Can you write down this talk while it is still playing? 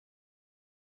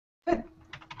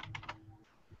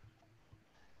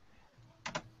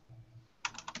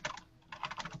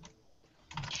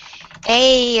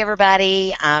Hey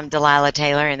everybody, I'm Delilah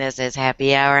Taylor and this is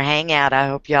Happy Hour Hangout. I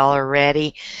hope y'all are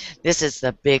ready. This is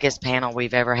the biggest panel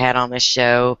we've ever had on this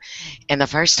show and the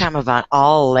first time of an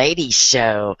all-ladies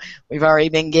show. We've already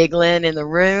been giggling in the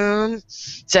room,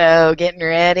 so getting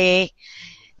ready.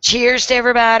 Cheers to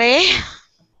everybody.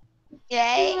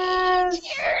 Yay, yes.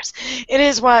 Cheers. It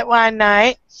is white wine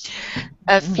night.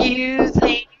 A few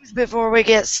things before we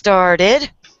get started.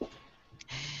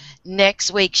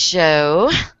 Next week's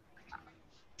show,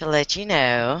 to let you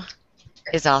know,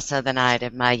 is also the night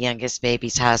of my youngest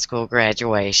baby's high school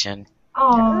graduation.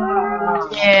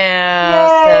 Aww.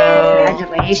 Yeah. So,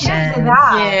 congratulations.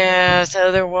 Yeah,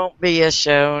 so there won't be a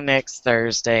show next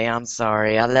Thursday. I'm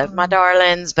sorry. I love my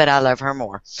darlings, but I love her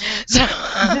more. So,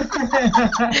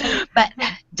 but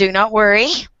do not worry.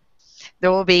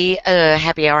 There will be a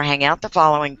happy hour hangout the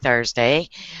following Thursday,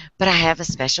 but I have a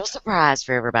special surprise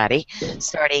for everybody.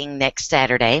 Starting next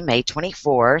Saturday, May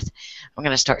 24th, I'm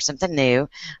going to start something new.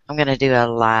 I'm going to do a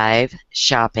live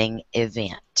shopping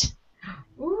event.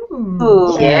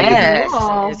 Ooh. Yes,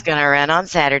 Cool. it's going to run on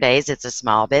Saturdays. It's a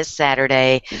small biz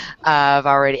Saturday.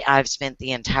 I've spent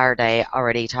the entire day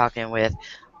already talking with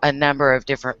a number of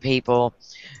different people.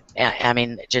 I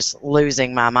mean, just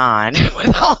losing my mind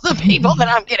with all the people that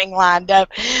I'm getting lined up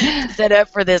to set up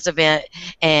for this event.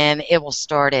 And it will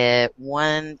start at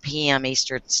 1 p.m.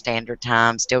 Eastern Standard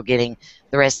Time, still getting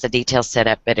the rest of the details set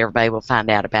up, but everybody will find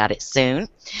out about it soon.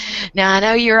 Now, I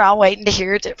know you're all waiting to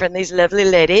hear it from these lovely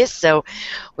ladies, so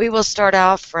we will start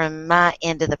off from my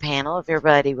end of the panel. If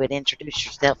everybody would introduce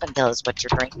yourself and tell us what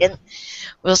you're drinking.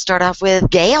 We'll start off with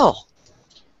Gail.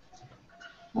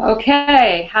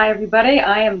 Okay, hi everybody.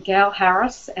 I am Gail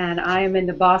Harris, and I am in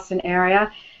the Boston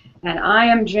area, and I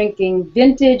am drinking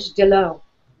vintage Delilah.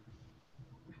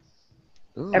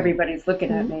 Everybody's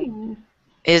looking at me.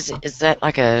 Is that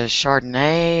like a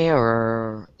Chardonnay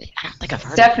or? I don't think I've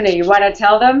heard. Stephanie, you want to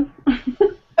tell them?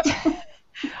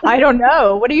 I don't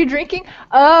know. What are you drinking?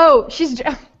 Oh, she's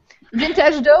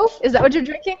vintage dough. Is that what you're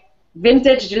drinking?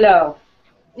 Vintage Delilah.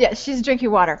 Yeah, she's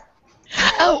drinking water.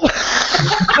 Oh.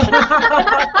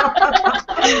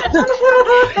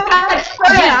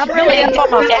 Yeah, I'm really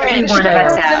almost every one of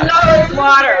us have. Delilah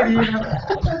water.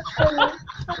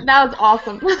 That was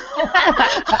awesome.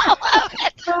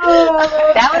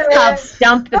 That was called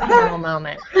Stump the Panel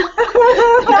moment.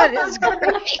 That is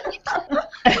great.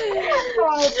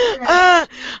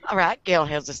 All right, Gail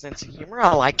has a sense of humor.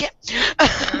 I like it.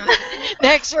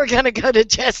 Next, we're going to go to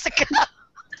Jessica.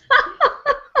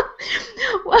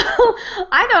 Well,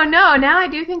 I don't know. Now I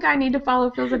do think I need to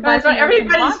follow Phil's advice.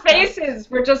 Everybody's faces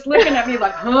were just looking at me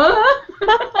like, huh?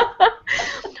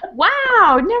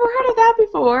 Wow, never heard of that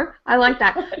before. I like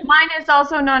that. Mine is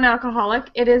also non-alcoholic.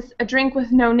 It is a drink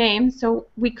with no name, so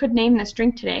we could name this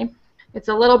drink today. It's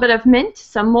a little bit of mint,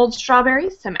 some mulled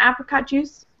strawberries, some apricot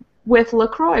juice with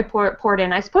LaCroix poured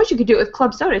in. I suppose you could do it with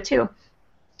club soda too.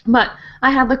 But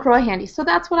I had LaCroix handy, so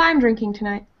that's what I'm drinking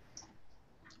tonight.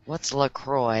 What's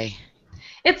LaCroix?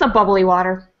 It's a bubbly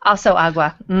water. Also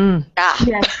agua. Mm. Ah.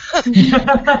 Yes.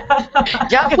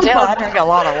 Y'all can tell I drink a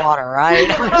lot of water, right?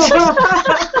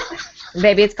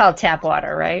 Baby, it's called tap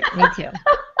water, right? Me too.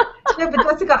 Yeah, but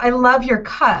Jessica, I love your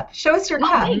cup. Show us your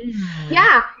cup.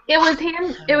 Yeah, it was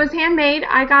handmade.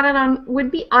 I got it on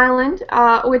Whidbey Island,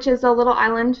 which is a little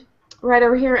island right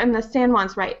over here, and the San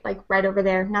Juan's right over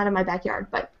there, not in my backyard,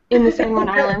 but in the San Juan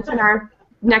Islands, in our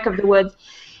neck of the woods.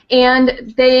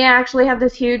 And they actually have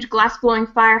this huge glass-blowing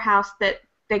firehouse that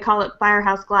they call it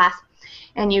Firehouse Glass,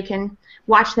 and you can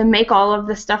watch them make all of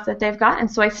the stuff that they've got. And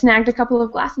so I snagged a couple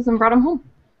of glasses and brought them home.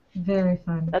 Very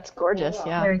fun. That's gorgeous,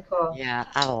 yeah. Very cool. Yeah,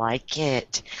 I like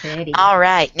it. Pretty. All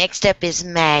right, next up is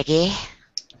Maggie.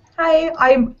 Hi,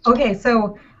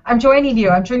 so I'm joining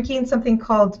you. I'm drinking something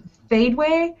called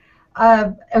Fadeway.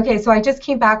 Okay, so I just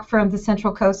came back from the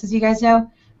Central Coast, as you guys know.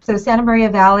 So Santa Maria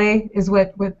Valley is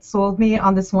what sold me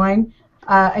on this wine.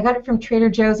 I got it from Trader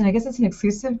Joe's, and I guess it's an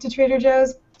exclusive to Trader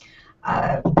Joe's.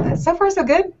 So far, so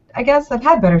good. I guess I've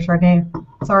had better Chardonnay.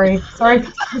 Sorry.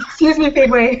 Excuse me,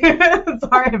 Fadeway.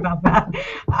 Sorry about that.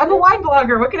 I'm a wine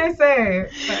blogger. What can I say?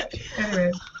 But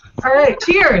anyway. All right.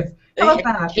 Cheers. How about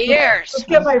that? Cheers. Let's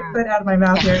get my foot out of my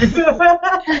mouth here.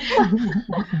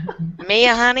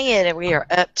 Mia, honey, we are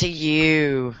up to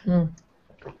you.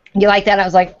 You like that? I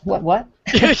was like, what?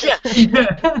 Yeah,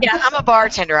 I'm a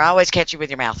bartender. I always catch you with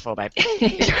your mouth full, baby.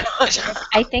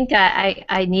 I think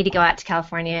I need to go out to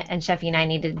California, and Sheffy and I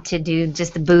needed to do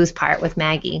just the booze part with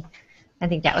Maggie. I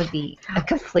think that would be a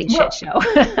complete shit show.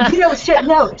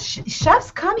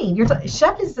 Chef's coming.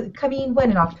 Chef is coming,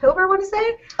 when, in October, I want to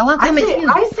say? Oh, I'm coming too.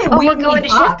 I say we're going to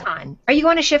ShiftCon. Are you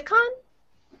going to ShiftCon?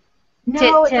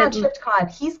 No, it's not ShiftCon.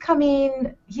 He's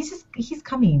coming. He's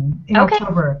coming in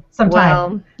October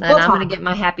sometime. Well, then I'm going to get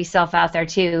my happy self out there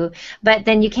too. But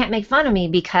then you can't make fun of me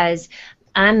because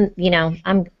I'm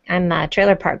a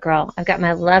trailer park girl. I've got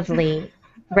my lovely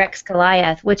Rex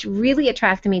Goliath, which really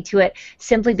attracted me to it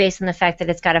simply based on the fact that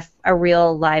it's got a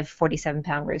real live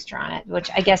 47-pound rooster on it, which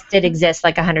I guess did exist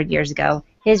like 100 years ago.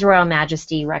 His Royal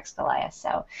Majesty Rex Goliath.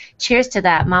 So cheers to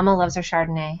that. Mama loves her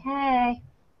Chardonnay. Hey.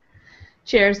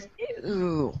 Cheers.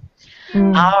 Ooh.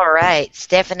 All right,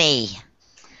 Stephanie.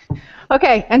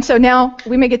 Okay, and so now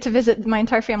we may get to visit my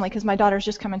entire family because my daughter's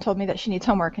just come and told me that she needs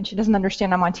homework and she doesn't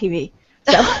understand I'm on TV.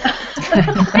 So,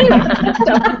 anyway,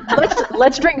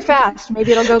 let's drink fast.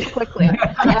 Maybe it'll go quickly.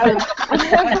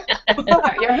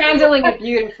 You're handling it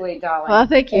beautifully, darling. Well,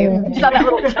 thank you. It's not that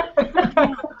little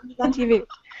on TV.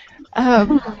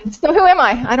 So who am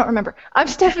I? I don't remember. I'm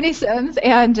Stephanie Sims,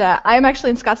 and I am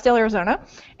actually in Scottsdale, Arizona.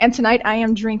 And tonight I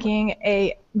am drinking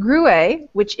a Gruet,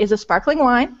 which is a sparkling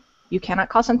wine. You cannot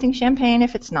call something champagne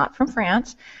if it's not from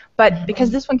France. But because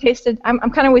this one tasted,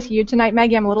 I'm kind of with you tonight,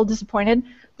 Maggie. I'm a little disappointed.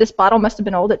 This bottle must have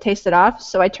been old. It tasted off,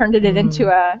 so I turned it into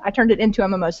a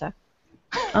mimosa.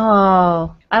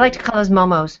 Oh, I like to call those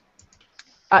momos.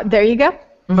 There you go.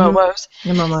 Momos.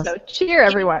 The momos. So cheer,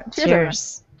 everyone.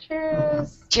 Cheers.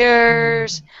 Cheers.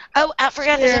 Cheers. Oh, I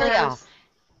forgot to tell y'all.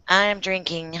 I am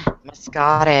drinking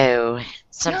Moscato,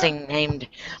 something named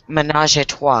Menage a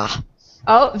Trois.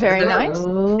 Oh, very nice.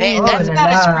 And that's about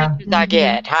as French as I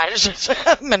get. I just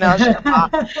Menage a Trois.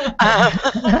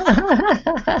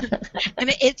 And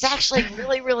it's actually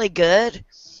really, really good,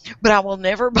 but I will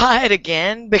never buy it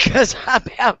again because I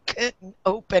about couldn't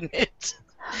open it.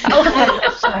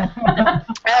 I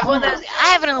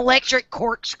have an electric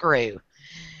corkscrew.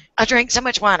 I drank so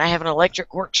much wine. I have an electric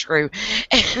corkscrew,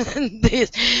 and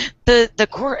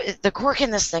the cork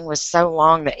in this thing was so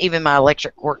long that even my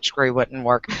electric corkscrew wouldn't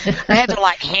work. I had to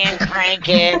like hand crank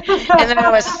it, and then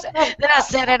I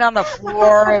set it on the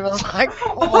floor. It was like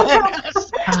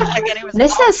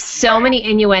this has so many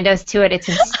innuendos to it. It's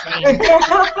insane.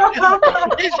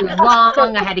 It's too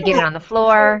long. I had to get it on the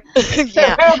floor.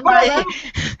 Yeah,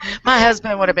 my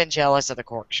husband would have been jealous of the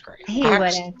corkscrew. He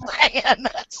would have.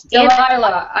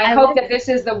 Delilah, I hope that this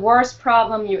is the worst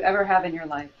problem you ever have in your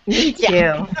life. Me too.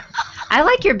 Yeah. I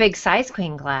like your big size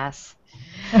queen glass.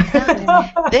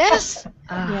 This?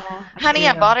 Honey,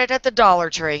 I bought it at the Dollar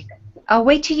Tree. Oh,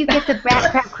 wait till you get the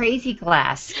Rat Crap Crazy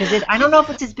glass, because I don't know if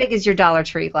it's as big as your Dollar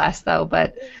Tree glass, though,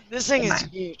 but... This thing is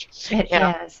huge. It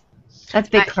is. That's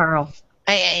big Carl.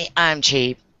 I'm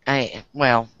cheap.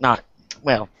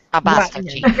 I buy stuff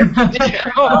cheap.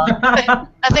 I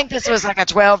think this was like a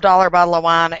 $12 bottle of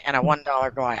wine and a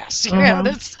 $1 glass.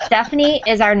 Stephanie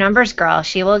is our numbers girl.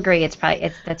 She will agree.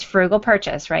 That's frugal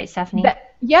purchase, right, Stephanie?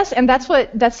 Yes, and that's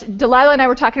Delilah and I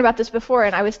were talking about this before,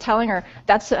 and I was telling her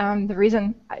that's the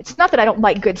reason. It's not that I don't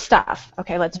like good stuff.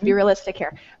 Okay, let's be realistic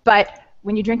here. But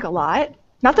when you drink a lot,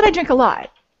 not that I drink a lot,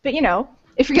 but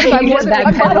if you're going to buy more than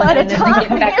one bottle at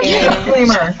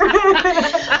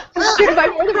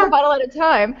a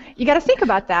time, you got to think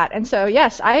about that. And so,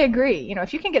 yes, I agree.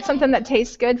 If you can get something that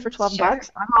tastes good for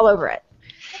 $12, I'm all over it.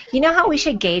 You know how we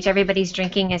should gauge everybody's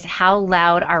drinking is how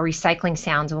loud our recycling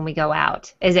sounds when we go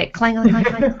out. Is it clang, clang,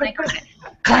 clang, clang, clang,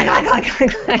 clang, clang, clang,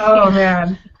 clang? Oh,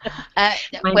 man.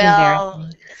 Well,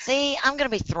 see, I'm going to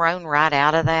be thrown right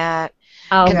out of that.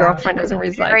 Oh, girlfriend doesn't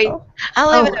recycle. I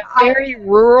live in a very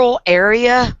rural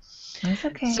area. That's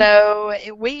okay. So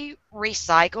we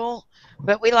recycle,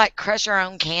 but we crush our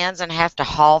own cans and have to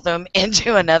haul them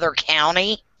into another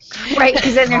county. Right,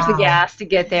 because then there's the gas to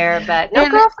get there. But no,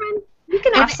 girlfriend, you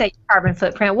can offset your carbon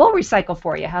footprint. We'll recycle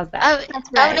for you. How's that? Oh, that's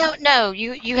right. No,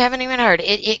 you haven't even heard.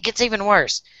 It gets even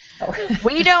worse. Oh.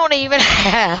 We don't even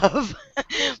have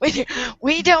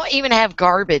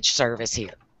garbage service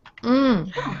here.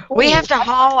 We have to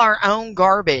haul our own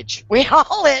garbage. We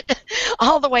haul it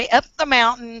all the way up the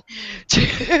mountain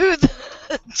to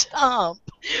the dump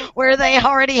where they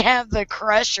already have the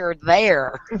crusher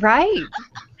there. Right.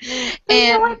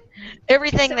 And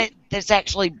everything that's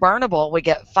actually burnable, we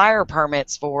get fire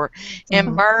permits for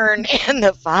and burn in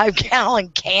the 5-gallon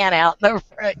can out in the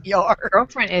front yard.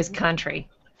 Girlfriend is country.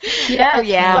 Yeah. Oh,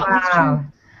 yeah. Wow.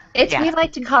 We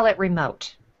like to call it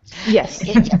remote. Yes.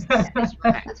 That's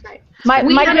right.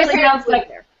 My sounds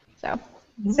like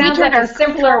sounds like a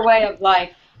simpler way of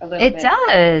life. A little bit. It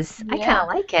does. I kind of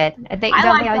like it. I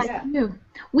like that too.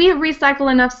 We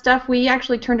recycle enough stuff. We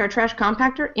actually turned our trash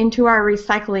compactor into our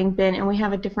recycling bin, and we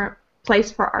have a different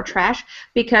place for our trash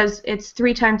because it's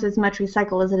 3 times as much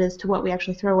recycle as it is to what we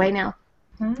actually throw away now.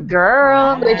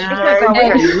 Girl, Which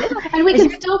is and we can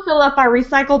still fill up our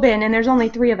recycle bin, and there's only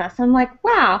 3 of us. I'm like,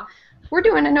 wow, we're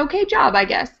doing an okay job, I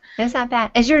guess. That's not bad.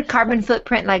 Is your carbon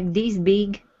footprint like these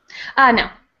big? No.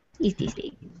 These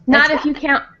big. Not if you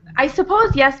count. I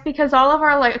suppose yes, because all of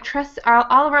our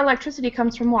electricity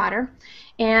comes from water,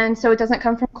 and so it doesn't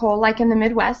come from coal like in the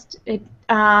Midwest.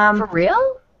 For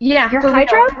real? Yeah. Your for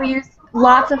hydro? real. We use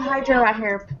lots of hydro out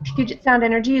here. Puget Sound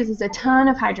Energy uses a ton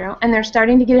of hydro, and they're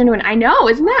starting to get into it. I know,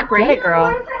 isn't that great? Get it, girl.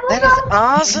 That is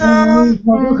awesome.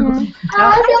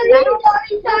 All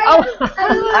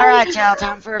right, y'all.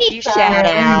 Time for a few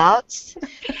shout-outs.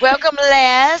 Welcome,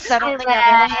 Les. I don't think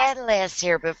I've ever had Les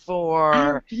here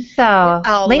before. So,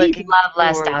 Oh, ladies looking love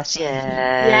Les gorgeous. Dawson.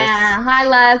 Yeah. Hi,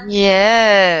 Les.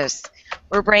 Yes.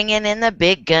 We're bringing in the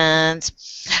big guns.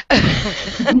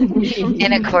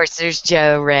 And, of course, there's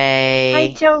Joe Ray. Hi,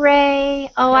 Joe Ray.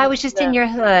 Oh, I was just in your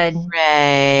hood.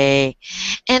 Ray.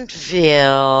 And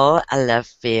Phil. I love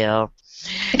Phil.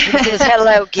 He says,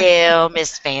 hello, Gail,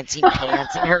 Miss Fancy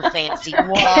Pants and her fancy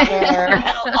water.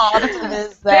 How awesome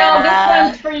is Phil,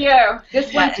 that? this one's for you.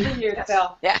 This one's for you,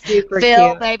 Phil. Yeah. Super Phil,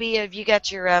 cute. baby, have you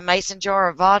got your mason jar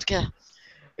of vodka?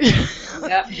 Yep,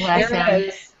 Bless there him. it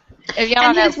is. If y'all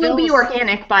And know, his will be Phil's-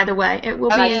 organic, by the way. It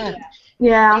will Oh, be. yeah.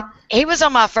 Yeah. He was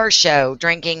on my first show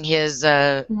drinking his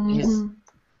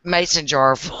mason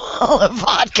jar full of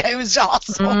vodka. It was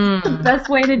awesome. Best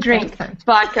way to drink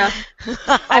vodka.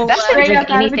 I bet Straight drink up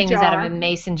out of a anything is out of jar. a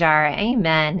mason jar.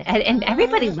 Amen. And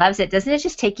everybody loves it. Doesn't it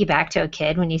just take you back to a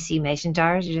kid when you see mason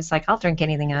jars? You're just like, I'll drink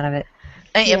anything out of it.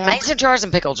 Yeah. Mason jars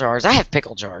and pickle jars. I have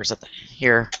pickle jars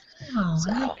here. Oh,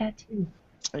 I like that too.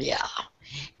 Yeah.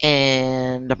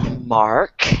 And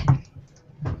Mark.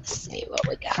 Let's see what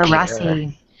we got For here.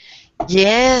 Rossi.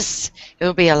 Yes. It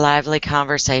will be a lively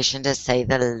conversation, to say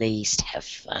the least. Have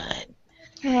fun.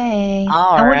 Hey.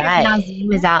 All I wonder right. if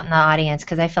Nazim is out in the audience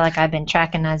because I feel like I've been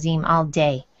tracking Nazim all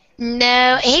day.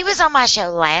 No, he was on my show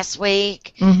last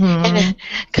week. Mm-hmm. And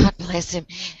God bless him.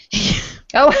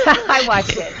 Oh, I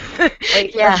watched it.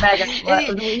 Wait, Yeah.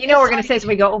 you know what we're going to say, so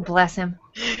we go, oh, bless him.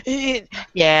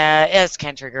 Yeah, as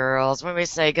country girls, when we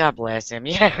say God bless him,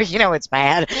 you know it's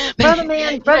bad. Brother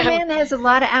Man has a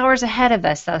lot of hours ahead of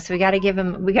us, though, so we got to give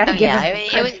him.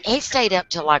 He stayed up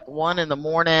till like 1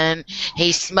 a.m.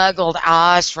 He smuggled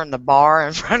ice from the bar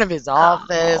in front of his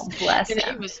office. Oh, bless and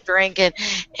him. he was drinking,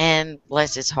 and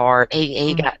bless his heart,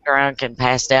 he got drunk and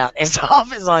passed out in his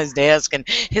office on his desk, and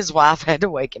his wife had to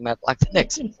wake him up like the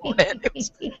next morning. It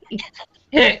was,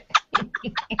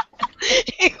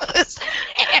 he was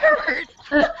hammered.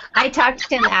 I talked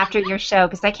to him after your show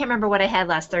because I can't remember what I had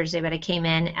last Thursday, but I came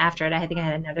in after it. I think I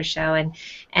had another show,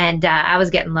 and I was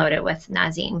getting loaded with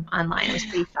Nazim online. It was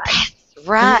pretty fun.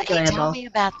 Right, he Enjoyable. told me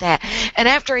about that. And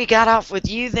after he got off with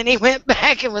you, then he went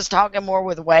back and was talking more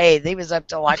with Wade. He was up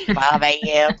till like 5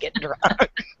 a.m. getting drunk.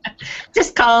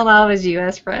 Just call them all his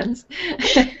U.S. friends.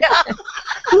 Who's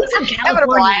in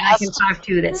California that I can talk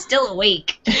to that's still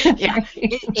awake? Yeah,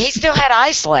 he still had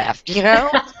ice left, you know?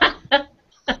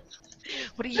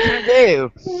 What are you going to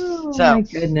do? Oh, So- my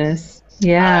goodness.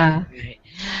 Yeah.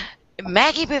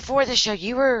 Maggie, before the show,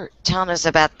 you were telling us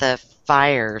about the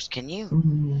fires. Can you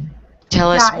Mhm.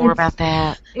 tell us Yeah, more it's- about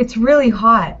that? It's really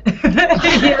hot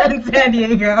here in San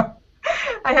Diego.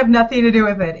 I have nothing to do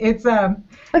with it. It's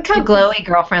Look how glowy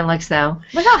girlfriend looks, though.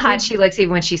 Look how hot she looks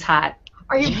even when she's hot.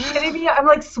 Are you kidding me? I'm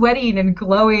like sweating and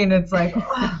glowing. It's like,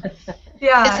 ugh.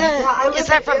 Yeah. Is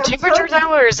that from temperature,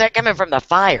 though, or is that coming from the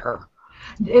fire?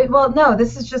 Well, no,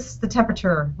 this is just the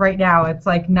temperature right now. It's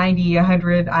like 90,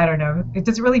 100, I don't know. It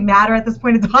doesn't really matter at this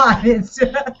point. It's hot. It's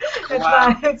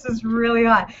just really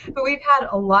hot. But we've had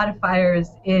a lot of fires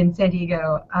in San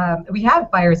Diego. We have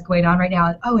fires going on right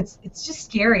now. Oh, it's just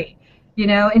scary, you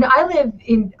know. And I live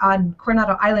on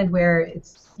Coronado Island where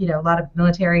it's, you know, a lot of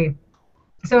military.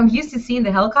 So I'm used to seeing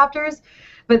the helicopters.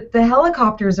 But the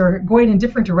helicopters are going in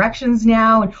different directions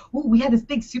now. And we had this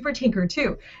big super tanker,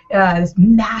 too. This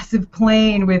massive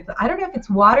plane with, I don't know if it's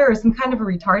water or some kind of a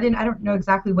retardant. I don't know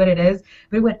exactly what it is.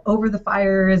 But it went over the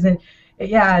fires and,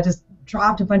 yeah, just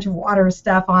dropped a bunch of water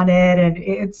stuff on it. And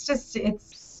it's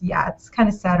kind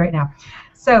of sad right now.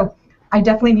 So I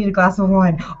definitely need a glass of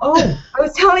wine. Oh, I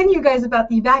was telling you guys about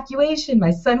the evacuation.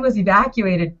 My son was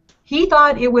evacuated. He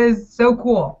thought it was so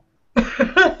cool.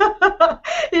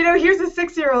 You know, here's a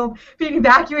 6-year-old being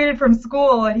evacuated from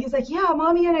school, and he's like, yeah,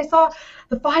 Mommy, and I saw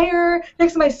the fire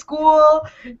next to my school,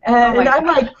 and I'm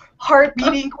like, heart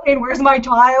beating, going, where's my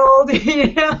child?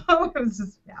 You know, it was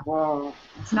just, yeah. Whoa.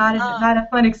 It's not a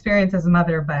fun experience as a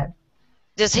mother, but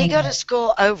Does he go to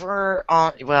school over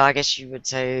on, well, I guess you would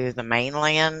say the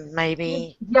mainland,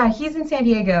 maybe? Yeah, he's in San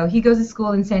Diego. He goes to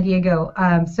school in San Diego.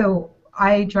 So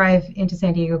I drive into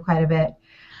San Diego quite a bit.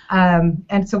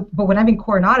 But when I'm in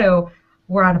Coronado,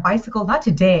 we're on a bicycle. Not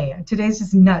today. Today's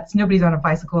just nuts. Nobody's on a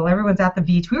bicycle. Everyone's at the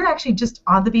beach. We were actually just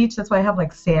on the beach. That's why I have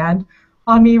like sand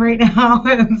on me right now.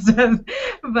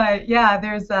 But yeah,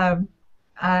 there's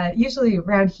usually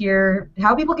around here,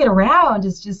 how people get around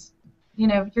is just, you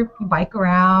bike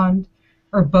around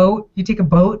or boat. You take a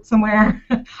boat somewhere.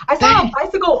 I saw a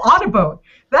bicycle on a boat.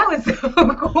 That was so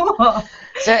cool.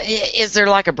 So is there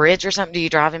like a bridge or something? Do you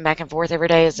drive him back and forth every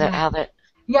day? Is that how that?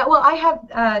 Yeah, well,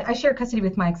 I share custody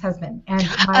with my ex-husband.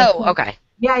 Okay.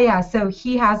 Yeah. So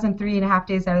he has him 3.5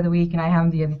 days out of the week, and I have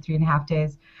him the other 3.5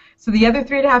 days. So the other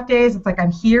 3.5 days, it's like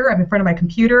I'm here, I'm in front of my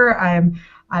computer, I'm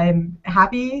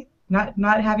happy,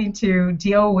 not having to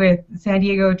deal with San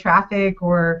Diego traffic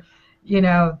or,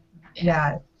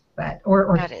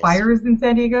 or fires in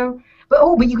San Diego.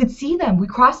 But you could see them. We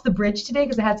crossed the bridge today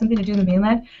because it had something to do with the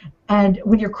mainland. And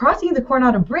when you're crossing the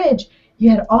Coronado Bridge, you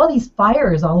had all these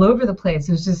fires all over the place.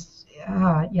 It was just,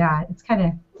 it's kind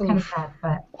of sad.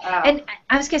 But and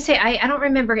I was gonna say, I don't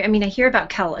remember. I mean, I hear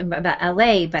about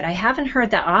LA, but I haven't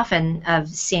heard that often of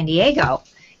San Diego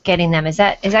getting them. Is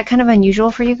that kind of unusual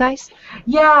for you guys?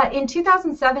 Yeah, in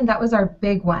 2007 that was our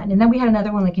big one, and then we had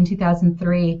another one like in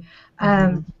 2003.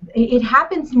 It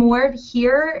happens more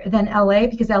here than LA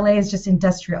because LA is just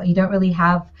industrial. You don't really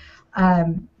have,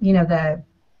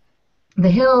 the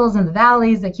hills and the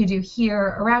valleys like you do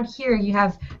here. Around here, you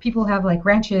have people who have like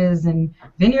ranches and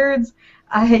vineyards.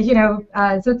 So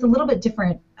it's a little bit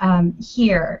different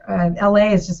here.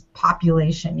 LA is just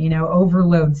population,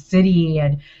 overload city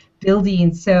and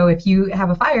buildings. So if you have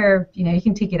a fire, you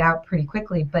can take it out pretty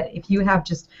quickly. But if you have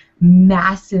just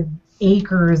massive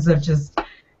acres of just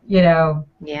to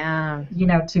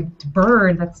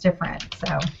burn, that's different.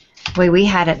 So we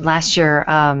had it last year.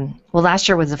 Last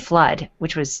year was a flood,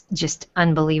 which was just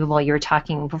unbelievable. You were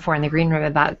talking before in the green room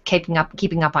about keeping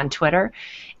up on Twitter,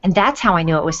 and that's how I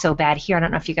knew it was so bad here. I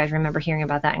don't know if you guys remember hearing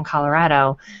about that in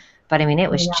Colorado, but I mean, it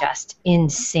was just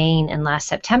insane in last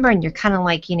September, and you're kind of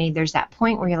like, there's that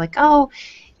point where you're like, oh,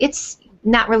 it's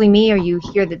not really me, or you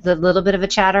hear the little bit of a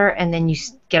chatter, and then you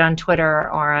get on Twitter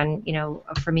or on,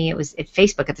 for me it was at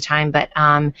Facebook at the time, but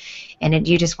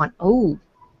you just went, oh,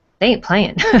 they ain't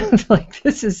playing. Like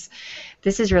this is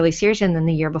really serious. And then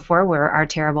the year before were our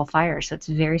terrible fires, so it's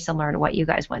very similar to what you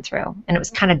guys went through, and it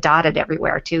was kind of dotted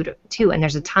everywhere too. And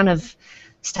there's a ton of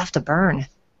stuff to burn,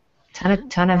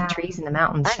 ton of trees in the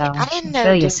mountains. So I didn't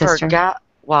know Denver got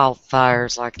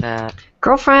wildfires like that.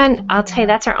 Girlfriend, I'll tell you,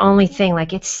 that's our only thing.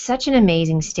 Like, it's such an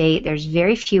amazing state. There's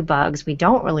very few bugs. We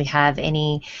don't really have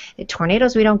any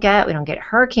tornadoes. We don't get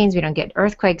hurricanes. We don't get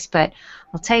earthquakes. But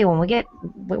I'll tell you, when we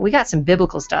got some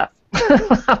biblical stuff.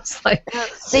 I was like,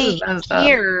 see,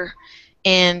 here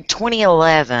in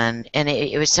 2011, and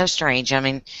it was so strange. I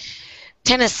mean,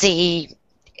 Tennessee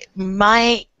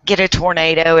might get a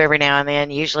tornado every now and then.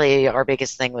 Usually our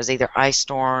biggest thing was either ice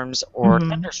storms or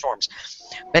thunderstorms.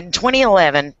 But in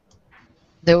 2011,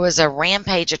 there was a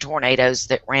rampage of tornadoes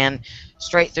that ran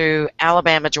straight through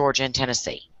Alabama, Georgia, and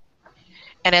Tennessee.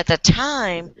 And at the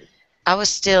time, I was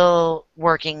still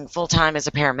working full-time as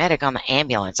a paramedic on the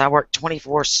ambulance. I worked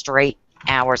 24 straight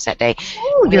hours that day.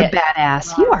 Oh, you're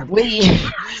badass. You are.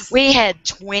 We had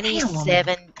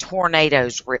 27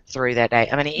 tornadoes ripped through that day.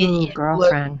 I mean, it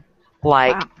girlfriend. Looked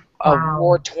like a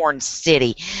war-torn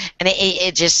city. And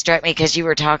it just struck me because you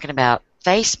were talking about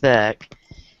Facebook.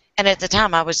 And at the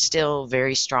time, I was still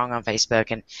very strong on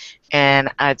Facebook, and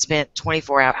I'd spent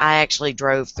 24 hours. I actually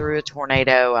drove through a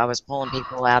tornado. I was pulling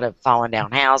people out of falling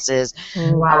down houses.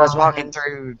 Wow. I was walking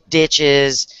through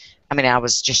ditches. I mean, I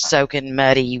was just soaking,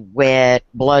 muddy, wet,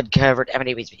 blood covered. I mean,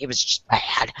 it was just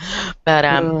bad. But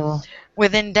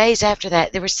within days after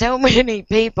that, there were so many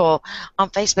people on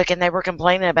Facebook, and they were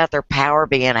complaining about their power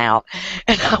being out.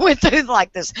 And I went through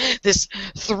like this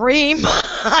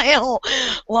 3-mile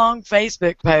long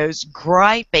Facebook post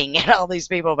griping at all these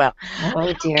people about,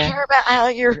 oh dear, I don't care about how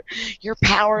your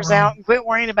power's out, and quit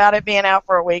worrying about it being out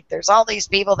for a week. There's all these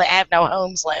people that have no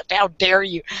homes left. How dare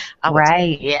you?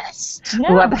 Yes.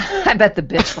 No. Well, I bet the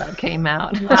bitch slap came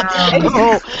out.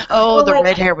 Wow. The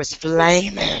red hair was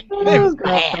flaming. It was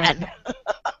bad.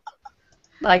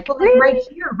 Like right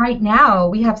here, right now,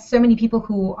 we have so many people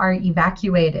who are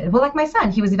evacuated. Well, like my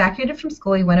son, he was evacuated from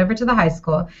school. He went over to the high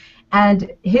school,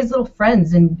 and his little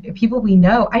friends and people we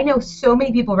know. I know so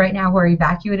many people right now who are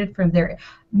evacuated from their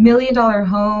 $1 million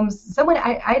homes.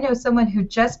 I know someone who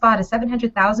just bought a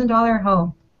 $700,000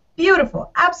 home.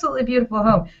 Beautiful, absolutely beautiful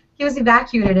home. He was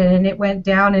evacuated, and it went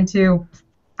down into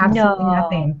Absolutely No.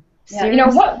 nothing. Yeah, you know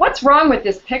what's wrong with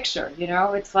this picture? You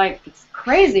know, it's like it's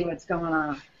crazy what's going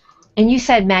on. And you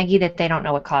said, Maggie, that they don't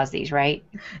know what caused these, right?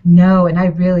 No, and I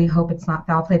really hope it's not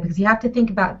foul play, because you have to think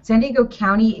about San Diego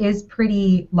County is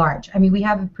pretty large. I mean, we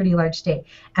have a pretty large state,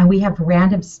 and we have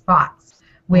random spots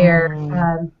where,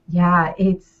 yeah,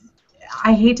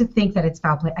 I hate to think that it's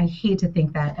foul play. I hate to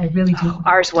think that. I really do.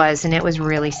 Ours was, and it was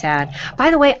really sad.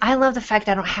 By the way, I love the fact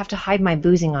that I don't have to hide my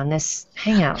boozing on this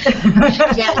hangout.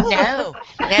 Yeah, no.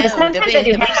 Sometimes The I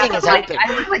do boozing is open.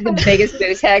 I look like the biggest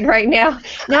booze hag right now.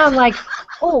 Now I'm like,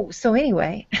 oh, so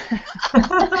anyway. Here's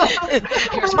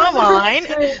my wine.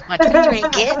 Want to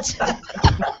drink it?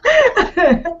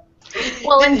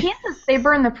 Well, in Kansas, they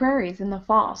burn the prairies in the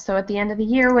fall. So at the end of the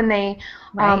year, when they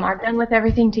are done with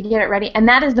everything to get it ready, and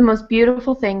that is the most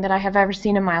beautiful thing that I have ever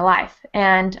seen in my life.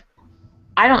 And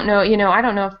I don't know, I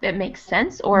don't know if it makes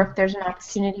sense or if there's an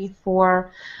opportunity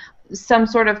for some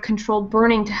sort of controlled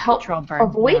burning to help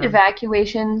avoid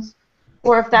evacuations,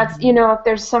 or if that's, if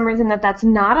there's some reason that that's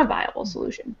not a viable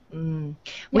solution.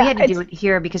 We had to do it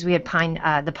here because we had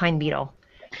the pine beetle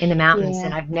in the mountains,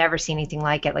 and I've never seen anything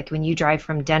like it. Like when you drive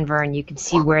from Denver and you can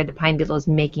see where the pine beetle is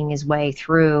making his way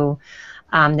through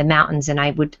the mountains, and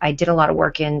I did a lot of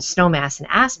work in Snowmass and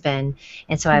Aspen,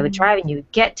 and so I would drive, and you would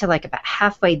get to like about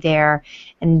halfway there,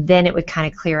 and then it would kind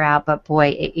of clear out. But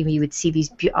boy, you would see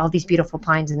all these beautiful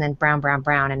pines, and then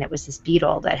brown, and it was this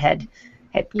beetle that had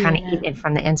kind of eaten it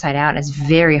from the inside out. And it's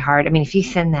very hard. I mean, if you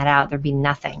thin that out, there'd be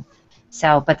nothing.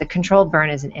 So, but the controlled burn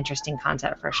is an interesting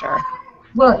concept for sure.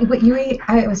 Well,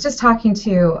 I was just talking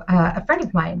to a friend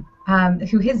of mine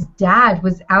who his dad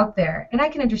was out there, and I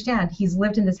can understand. He's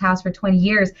lived in this house for 20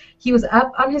 years. He was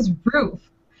up on his roof,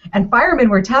 and firemen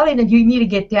were telling him, you need to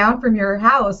get down from your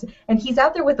house, and he's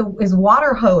out there with his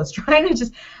water hose trying to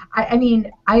just, I mean,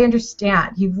 I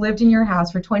understand. You've lived in your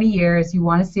house for 20 years. You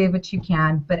want to save what you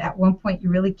can, but at one point you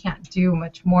really can't do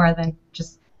much more than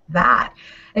just that.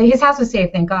 And his house was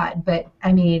safe, thank God, but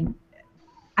I mean,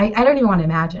 I don't even want to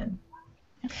imagine.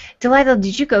 Delilah,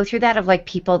 did you go through that of like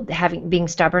people being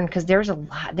stubborn? Because there was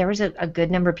a good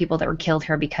number of people that were killed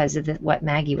here because of what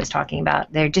Maggie was talking about.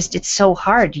 It's so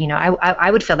hard,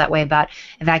 I would feel that way about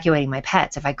evacuating my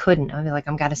pets. If I couldn't, I'd be like,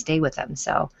 I've got to stay with them.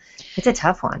 So it's a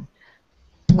tough one.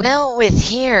 Well, with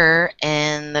here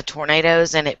and the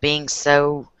tornadoes and it being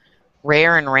so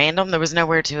rare and random, there was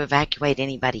nowhere to evacuate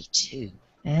anybody to.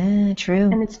 True.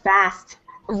 And it's fast.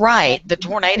 Right, the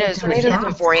tornadoes would hit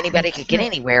before anybody could get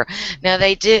anywhere. Now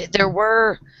there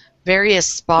were various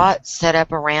spots set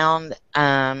up around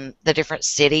the different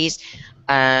cities,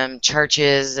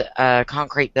 churches,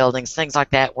 concrete buildings, things like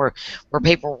that, where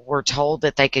people were told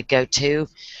that they could go to,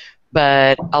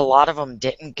 but a lot of them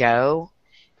didn't go,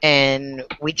 and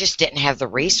we just didn't have the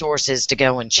resources to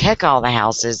go and check all the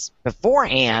houses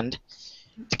beforehand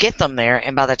to get them there,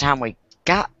 and by the time we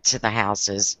got to the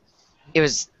houses,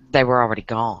 they were already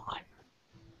gone.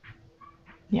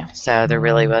 Yeah. So there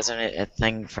really wasn't a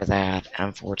thing for that,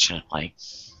 unfortunately.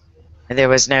 And there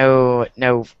was no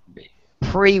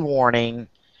pre-warning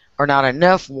or not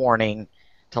enough warning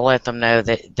to let them know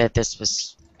that this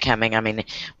was coming. I mean,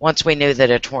 once we knew that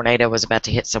a tornado was about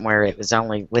to hit somewhere, it was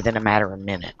only within a matter of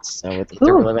minutes. So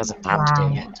there really wasn't time to do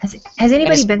it. Has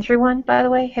anybody been through one, by the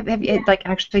way? Have you like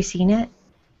actually seen it?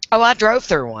 Oh, I drove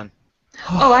through one.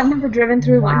 Oh, I've never driven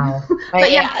through one.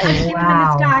 But yeah, I've seen them in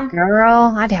the sky.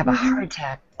 Girl, I'd have a heart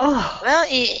attack. Oh. Well,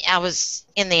 I was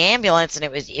in the ambulance, and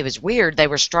it was weird. They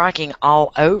were striking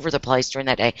all over the place during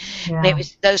that day. Yeah. And it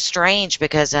was so strange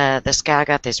because the sky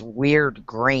got this weird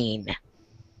green.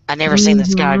 I never seen the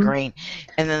sky green.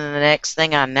 And then the next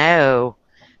thing I know,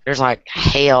 there's like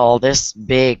hail this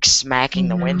big smacking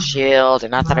the windshield,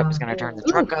 and I thought it was going to turn the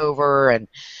truck over. And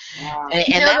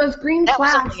those green that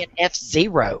clouds. was only an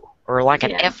F0 or like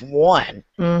an F1.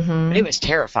 But it was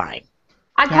terrifying.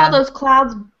 I call those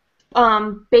clouds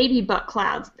baby butt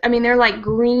clouds. I mean, they're like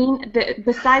green.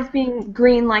 Besides being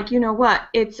green, like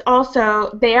it's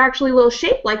also they're actually little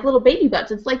shaped like little baby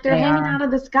butts. It's like they're hanging out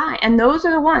of the sky, and those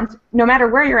are the ones. No matter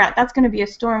where you're at, that's going to be a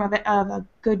storm of a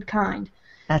good kind.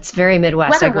 That's very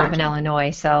Midwest. I grew up in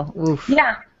Illinois, so oof.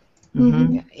 Yeah.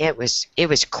 It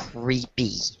was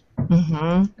creepy.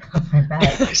 I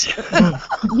bet.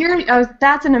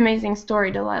 That's an amazing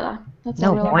story, Delilah. That's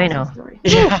a real amazing story.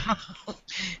 Yeah.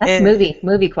 That's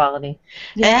movie quality.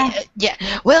 Yeah. Yeah.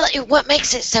 Well, what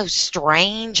makes it so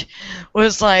strange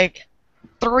was like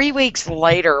 3 weeks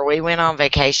later we went on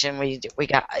vacation. We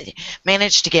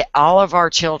managed to get all of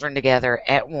our children together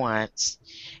at once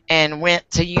and went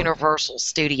to Universal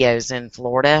Studios in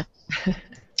Florida.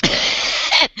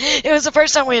 it was the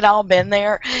first time we had all been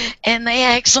there, and they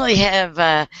actually have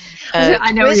I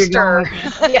know where you're Twister, going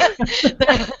with this.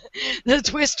 Yeah. the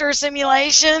Twister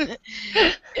simulation.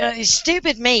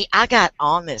 Stupid me, I got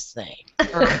on this thing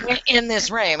in this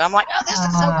room. I'm like, oh, this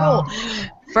is so cool.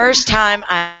 First time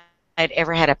I'd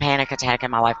ever had a panic attack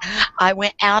in my life. I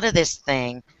went out of this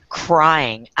thing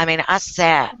crying. I mean, I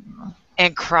sat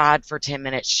and cried for 10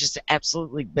 minutes, just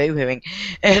absolutely boo-hooing.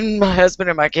 And my husband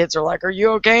and my kids are like, are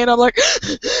you okay? And I'm like,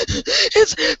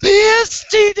 it's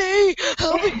PSTD.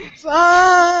 I'll be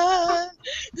fine.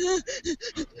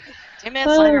 10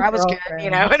 minutes later, I was good, you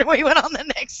know, and we went on the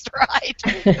next ride.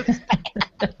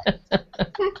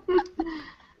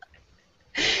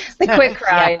 The quick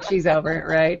cry, and she's over it,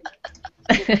 right?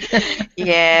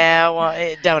 Yeah,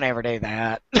 well, don't ever do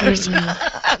that. I'm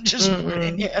just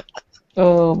warning you.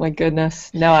 Oh my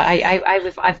goodness! No,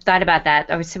 I've thought about that.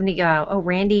 I was somebody.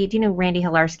 Randy. Do you know Randy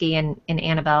Hilarski and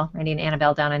Annabelle? Randy and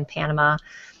Annabelle down in Panama.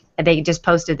 They just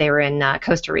posted they were in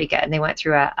Costa Rica and they went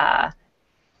through a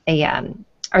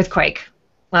earthquake.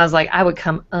 I was like, I would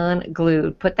come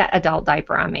unglued. Put that adult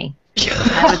diaper on me.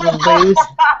 I would lose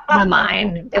my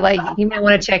mind. Like, you might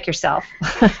want to check yourself.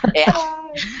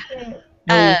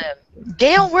 Yeah.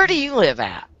 Gail, where do you live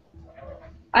at?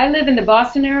 I live in the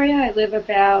Boston area. I live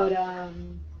about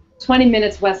 20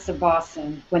 minutes west of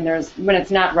Boston when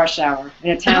it's not rush hour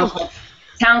in a town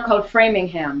called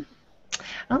Framingham.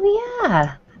 Oh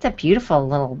yeah, that's a beautiful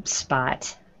little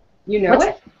spot. You know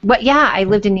it? What? Yeah, I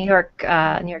lived in New York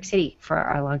City for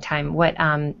a long time. What's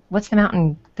the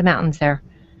mountain? The mountains there.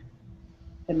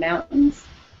 The mountains?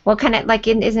 Well, kind of like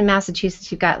isn't Massachusetts?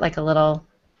 You've got like a little.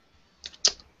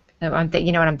 You know what I'm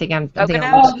thinking? I'm thinking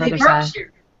a little further south.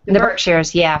 The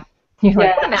Berkshires, yeah. You're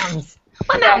like, what mountains?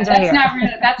 What mountains are here?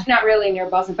 That's not really near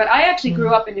Boston. But I actually grew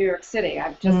up in New York City.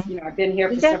 I've just, I've been here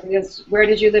for several years. Where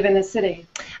did you live in the city?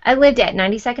 I lived at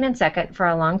 92nd and 2nd for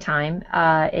a long time.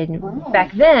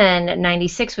 Back then,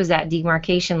 96 was that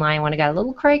demarcation line when it got a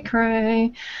little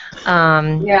cray-cray.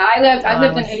 Yeah, I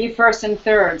lived in 81st and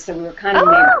 3rd, so we were kind of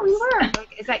neighbors. Oh, we were.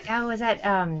 Is that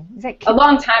a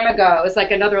long time ago? It was like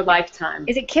another lifetime.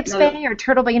 Is it Kips Bay or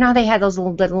Turtle Bay? You know how they had those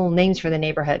little names for the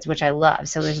neighborhoods, which I love.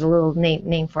 So there's a little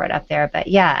name for it up there. But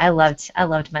yeah, I loved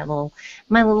my little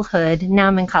hood. Now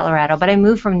I'm in Colorado, but I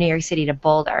moved from New York City to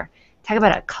Boulder. Talk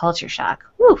about a culture shock.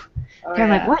 Woo! They're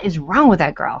like, what is wrong with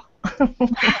that girl?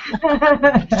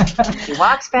 She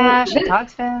walks fast. She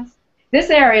talks fast.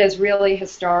 This area is really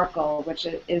historical, which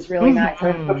is really nice.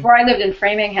 Before I lived in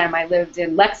Framingham, I lived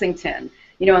in Lexington.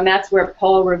 And that's where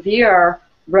Paul Revere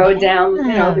rode down.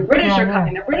 The British are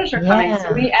coming. The British are coming.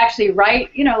 So we actually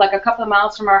like a couple of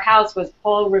miles from our house was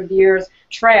Paul Revere's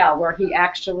trail, where he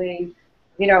actually,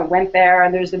 went there.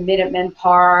 And there's the Minutemen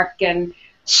Park and.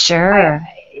 Sure.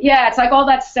 It's like all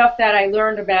that stuff that I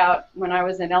learned about when I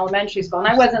was in elementary school, and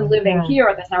I wasn't living here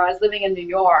at the time. I was living in New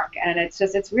York, and it's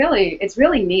really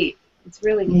neat. It's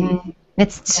really neat.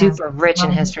 It's super rich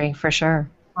in history, for sure.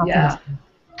 Yeah.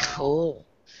 Cool.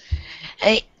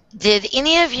 Hey, did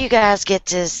any of you guys get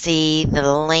to see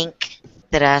the link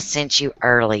that I sent you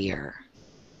earlier?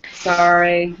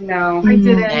 Sorry, no. I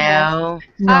didn't. No.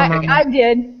 I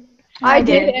did. I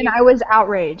did, and I was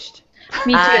outraged.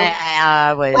 Me too.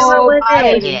 I was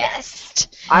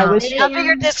pissed. I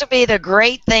figured this would be the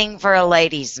great thing for a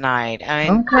ladies' night.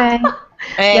 Okay. All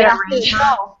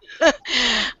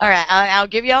right, I'll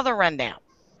give you all the rundown.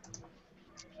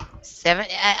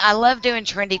 I love doing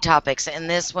trendy topics, and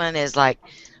this one is like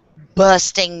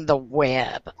busting the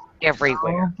web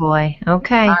everywhere. Oh boy.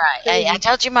 Okay. All right. I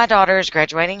told you my daughter is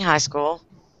graduating high school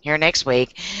here next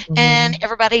week, and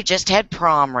everybody just had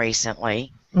prom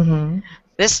recently.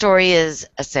 This story is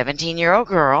a 17-year-old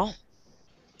girl.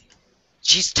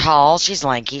 She's tall. She's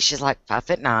lanky. She's like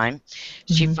 5'9".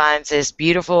 She finds this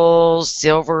beautiful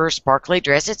silver sparkly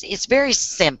dress. It's very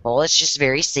simple. It's just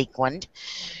very sequined.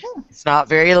 It's not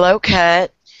very low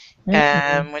cut.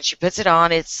 When she puts it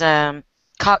on, it's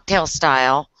cocktail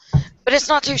style, but it's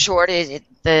not too short.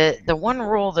 The one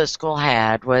rule the school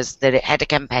had was that it had to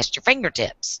come past your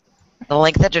fingertips. The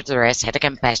length of the dress had to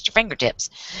come past your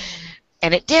fingertips,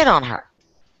 and it did on her.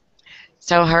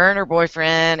 So her and her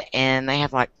boyfriend, and they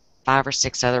have like 5 or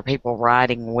 6 other people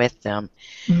riding with them,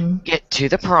 get to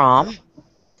the prom.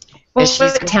 What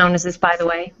town is this, by the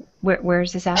way? Where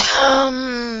is this at?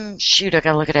 Shoot, I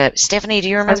gotta look it up. Stephanie, do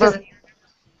you remember?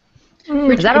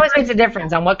 Because that always makes a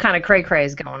difference on what kind of cray-cray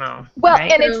is going on. Well,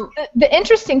 right? and it's the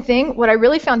interesting thing, what I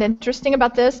really found interesting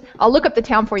about this, I'll look up the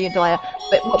town for you, Delilah,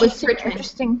 but what was super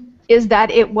interesting is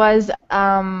that it was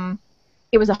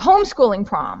it was a homeschooling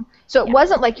prom. So it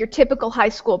wasn't like your typical high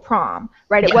school prom,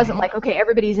 right? It wasn't like, okay,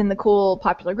 everybody's in the cool,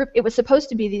 popular group. It was supposed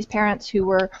to be these parents who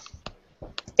were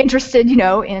interested,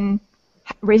 in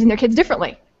raising their kids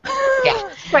differently. Yeah.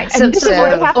 Right. So, And this is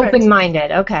what happened.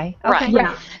 open-minded. Okay. Right.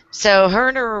 Yeah. So her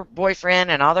and her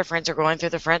boyfriend and all their friends are going through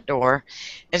the front door,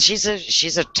 and she's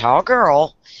a tall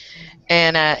girl,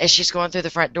 and as she's going through the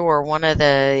front door, one of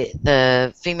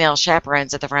the female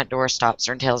chaperones at the front door stops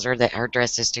her and tells her that her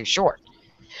dress is too short.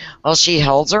 Well, she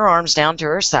holds her arms down to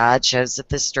her side, shows that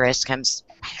this dress comes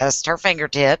past her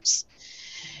fingertips,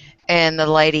 and the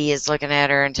lady is looking at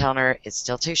her and telling her it's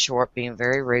still too short, being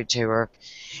very rude to her,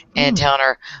 and telling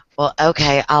her, well,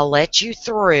 okay, I'll let you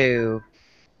through,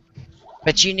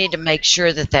 but you need to make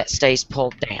sure that that stays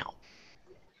pulled down.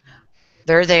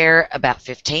 They're there about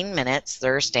 15 minutes.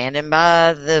 They're standing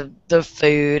by the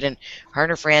food, and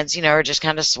her friends, are just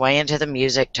kind of swaying to the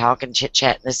music, talking,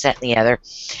 chit-chatting, this, that, and the other.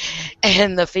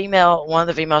 And one of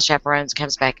the female chaperones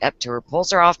comes back up to her,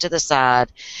 pulls her off to the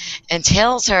side, and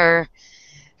tells her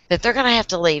that they're going to have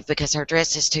to leave because her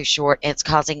dress is too short, and it's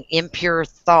causing impure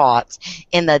thoughts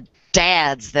in the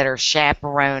dads that are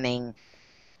chaperoning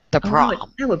the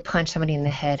prom. I would punch somebody in the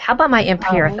head. How about my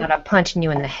impure thought of punching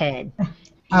you in the head?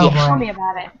 Tell me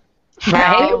about it.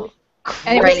 Right?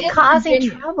 And it was causing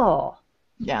Virginia. trouble.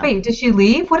 Yeah. Wait, did she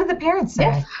leave? What did the parents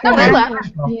say? No, they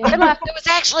left. Yeah. They left. There was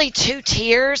actually 2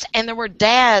 tiers, and there were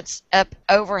dads up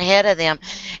overhead of them.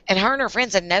 And her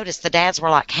friends had noticed the dads were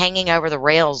like hanging over the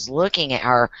rails looking at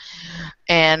her.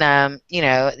 And,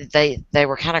 they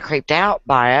were kind of creeped out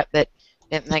by it, but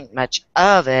didn't think much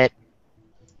of it.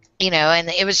 And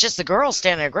it was just the girls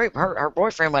standing in a group. Her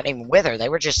boyfriend wasn't even with her. They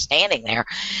were just standing there.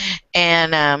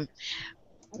 And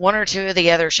 1 or 2 of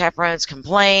the other chaperones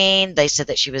complained. They said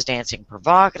that she was dancing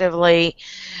provocatively.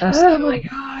 Oh, my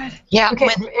God. Yeah. Okay,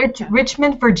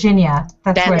 Richmond, Virginia.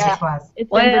 That's where this was.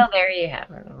 Well, there you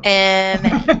have it.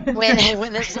 And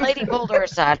when this lady pulled her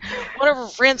aside, one of her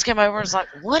friends came over and was like,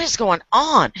 what is going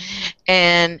on?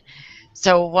 And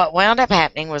so what wound up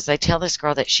happening was they tell this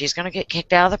girl that she's going to get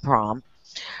kicked out of the prom.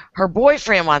 Her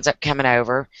boyfriend winds up coming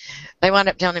over. They wind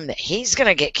up telling him that he's going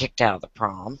to get kicked out of the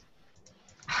prom.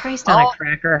 Christ on a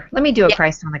cracker. Let me do a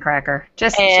Christ on the cracker.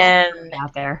 Just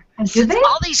out there. Did they?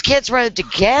 All these kids rode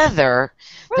together.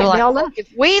 They're like, look, if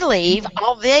we leave,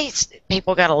 all these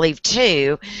people got to leave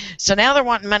too. So now they're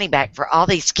wanting money back for all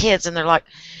these kids. And they're like,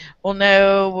 well,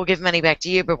 no, we'll give money back to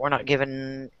you, but we're not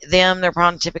giving them their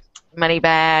prom ticket money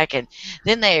back. And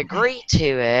then they agree to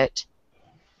it.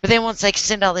 But then once they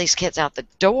send all these kids out the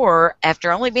door,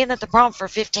 after only being at the prom for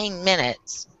 15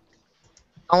 minutes,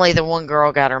 only the one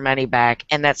girl got her money back,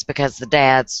 and that's because the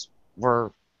dads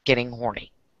were getting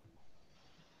horny.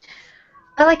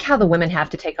 I like how the women have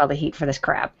to take all the heat for this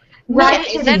crap.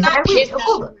 Right? Is that not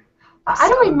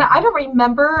I don't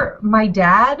remember my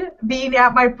dad being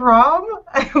at my prom.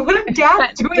 What if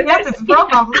Dad's doing at this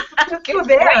prom? Let's go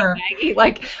there. Maggie,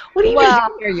 like, what are you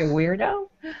doing here, you weirdo?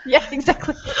 Yeah,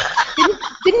 exactly.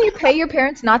 Didn't you pay your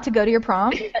parents not to go to your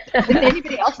prom? Didn't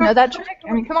anybody else know that trick?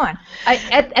 I mean, come on.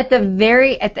 At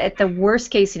the worst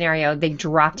case scenario, they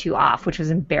dropped you off, which was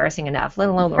embarrassing enough. Let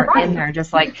alone we're in there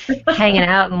just like hanging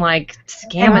out and like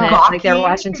scamming it like they were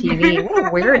watching TV. What a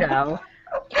weirdo.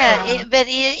 Yeah, but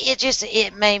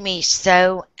it made me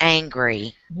so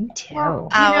angry. Me too.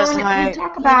 I was like,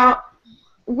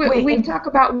 we talk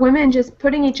about women just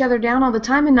putting each other down all the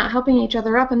time and not helping each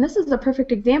other up, and this is a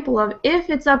perfect example of if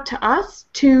it's up to us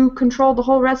to control the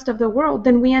whole rest of the world,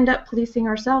 then we end up policing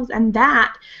ourselves, and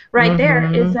that right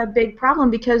there is a big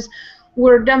problem because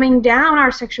we're dumbing down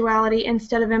our sexuality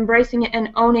instead of embracing it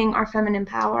and owning our feminine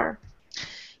power.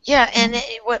 yeah, and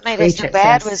what made it so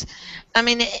bad was, I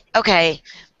mean, okay,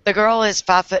 the girl is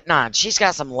 5'9". She's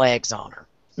got some legs on her.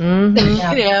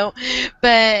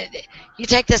 But you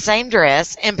take the same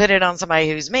dress and put it on somebody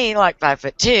who's me, like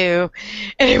 5'2",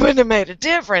 and it wouldn't have made a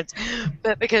difference.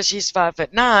 But because she's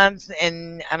 5'9",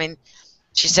 and I mean,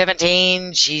 she's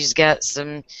 17, she's got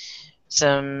some She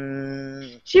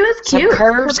was cute.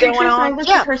 curves Her going on.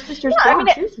 Yeah, her sister's blog.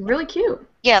 She was really cute.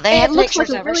 Yeah, they had It looks pictures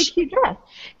like a of her. really cute dress.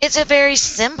 It's a very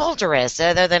simple dress,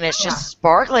 other than it's just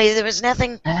sparkly. There was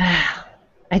nothing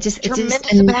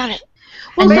tremendous about it.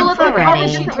 Well, Wait, so look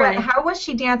so at how was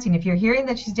she dancing? If you're hearing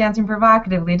that she's dancing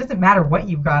provocatively, it doesn't matter what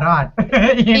you've got on.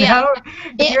 you know?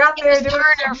 If you're out there It was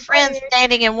her and her friends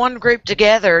standing in one group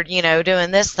together,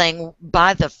 doing this thing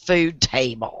by the food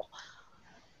table.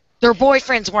 Their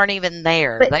boyfriends weren't even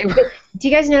there. But do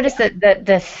you guys notice that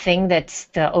the thing that's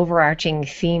the overarching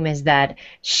theme is that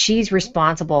she's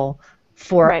responsible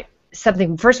for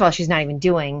something, first of all, she's not even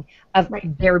doing, of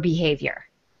their behavior.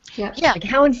 Yeah. Like,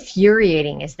 how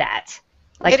infuriating is that?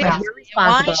 Like, It but is. you're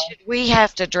Why responsible. should we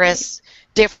have to dress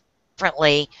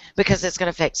differently because it's going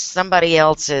to affect somebody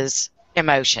else's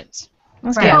emotions?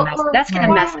 That's Right. gonna mess, that's gonna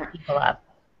Why mess aren't- people up.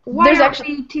 Why There's aren't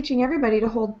actually- we teaching everybody to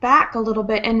hold back a little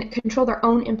bit and control their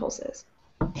own impulses?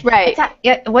 Right.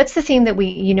 What's the theme that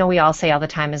we all say all the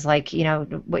time is like,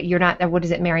 you're not, what is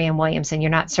it, Marianne Williamson,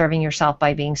 you're not serving yourself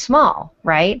by being small,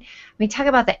 right? I mean, talk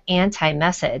about the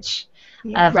anti-message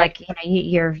of Right. like,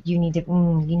 you need to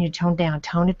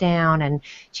tone it down, and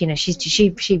she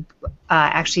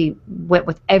actually went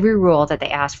with every rule that they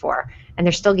asked for, and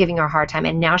they're still giving her a hard time,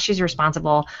 and now she's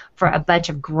responsible for a bunch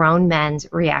of grown men's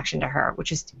reaction to her,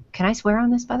 which is, can I swear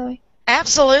on this, by the way?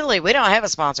 Absolutely. We don't have a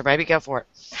sponsor, baby. Go for it.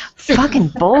 Fucking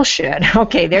bullshit.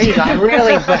 Okay, there you go. I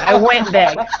went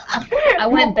big. I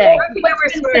went big. We're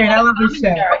swearing. I love this show.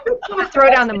 I'm gonna throw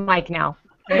down the mic now.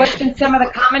 What's been some of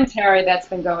the commentary that's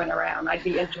been going around? I'd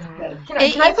be interested.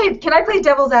 Can I play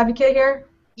devil's advocate here?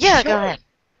 Yeah, go ahead.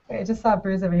 I just saw a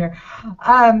bruise over here.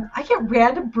 I get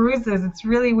random bruises. It's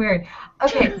really weird.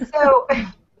 Okay, so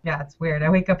yeah, it's weird. I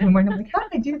wake up in the morning. I'm like, how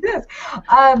did I do this?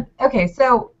 Okay,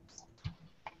 so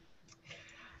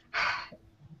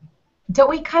don't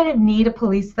we kind of need a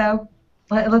police though?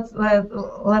 Let's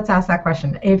ask that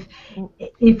question.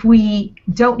 If we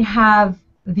don't have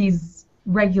these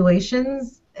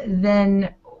regulations,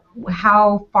 then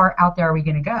how far out there are we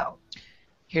going to go?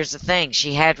 Here's the thing.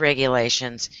 She had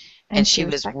regulations, and she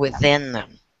was within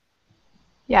them.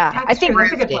 Yeah, That's I think true.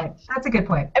 That's a good point. That's a good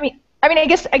point. I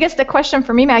guess the question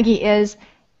for me, Maggie, is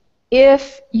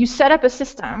if you set up a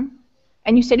system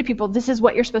and you say to people, this is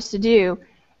what you're supposed to do,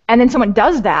 and then someone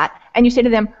does that, and you say to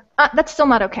them, that's still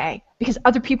not okay, because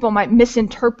other people might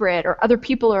misinterpret, or other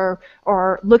people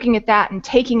are looking at that and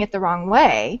taking it the wrong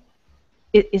way,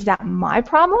 is that my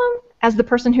problem as the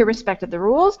person who respected the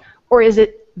rules, or is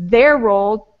it their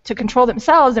role to control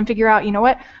themselves and figure out, you know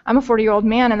what, I'm a 40-year-old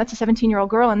man and that's a 17-year-old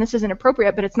girl and this isn't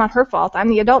appropriate, but it's not her fault. I'm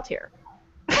the adult here.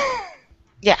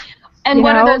 Yeah. And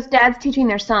what are those dads teaching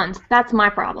their sons? That's my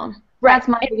problem. Right. That's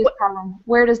my biggest problem.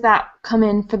 Where does that come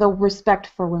in for the respect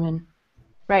for women?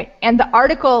 Right. And the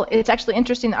article, it's actually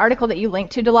interesting, the article that you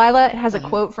linked to, Delilah, it has a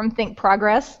quote from Think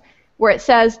Progress where it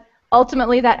says,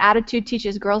 ultimately that attitude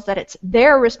teaches girls that it's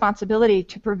their responsibility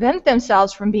to prevent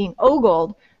themselves from being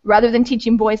ogled rather than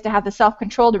teaching boys to have the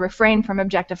self-control to refrain from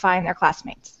objectifying their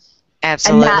classmates.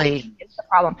 Absolutely. And that is the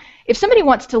problem. If somebody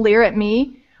wants to leer at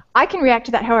me, I can react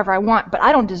to that however I want, but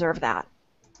I don't deserve that.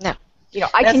 No.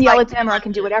 I can yell at them or I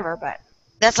can do whatever, but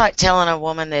That's like telling a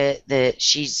woman that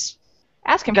she's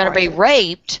asking going for to be it.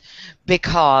 raped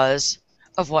because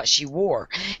of what she wore.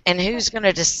 And who's going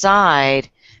to decide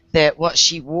that what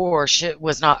she wore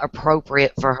was not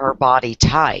appropriate for her body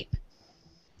type?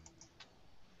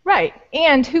 Right.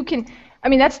 And who can,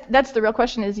 that's the real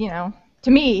question is, to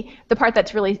me, the part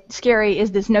that's really scary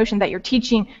is this notion that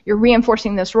you're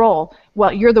reinforcing this role.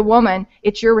 Well, you're the woman,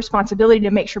 it's your responsibility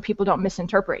to make sure people don't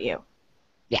misinterpret you.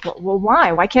 Yeah. Well,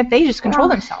 why? Why can't they just control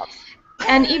themselves?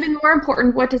 And even more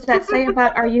important, what does that say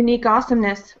about our unique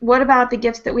awesomeness? What about the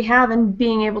gifts that we have and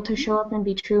being able to show up and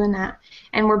be true in that?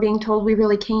 And we're being told we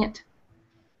really can't.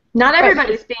 Not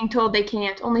everybody's being told they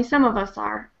can't, only some of us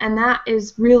are. And that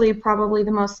is really probably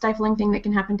the most stifling thing that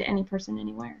can happen to any person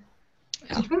anywhere.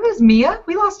 Did we lose Mia?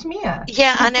 We lost Mia.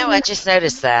 Yeah, I know. I just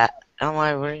noticed that. I'm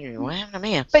like, what happened to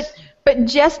Mia? But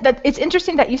Jess, that it's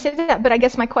interesting that you say that, but I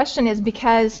guess my question is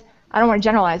because, I don't want to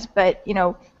generalize, but,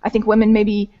 I think women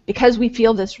maybe, because we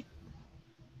feel this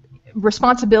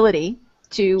responsibility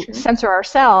to censor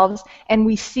ourselves and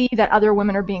we see that other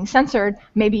women are being censored,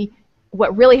 maybe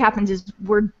what really happens is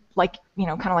we're like, kind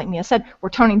of like Mia said, we're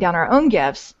toning down our own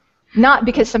gifts, not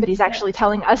because somebody's actually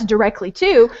telling us directly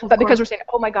to, but because we're saying,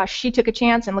 oh my gosh, she took a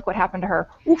chance and look what happened to her.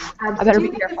 Oof, I better be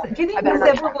careful. Do you think this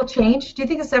ever will change? Do you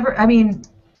think this ever, do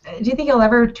you think it'll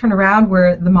ever turn around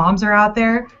where the moms are out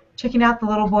there checking out the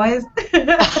little boys?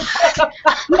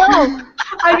 No.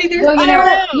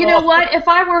 You know what? If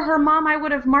I were her mom, I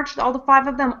would have marched all the 5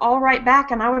 of them all right back,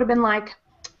 and I would have been like,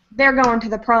 they're going to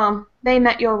the prom. They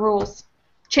met your rules.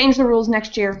 Change the rules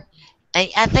next year.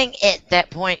 I think at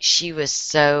that point she was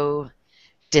so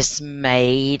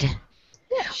dismayed.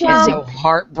 She was so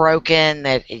heartbroken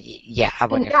that, I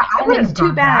wouldn't have. And it's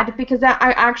too bad because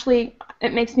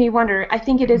it makes me wonder. I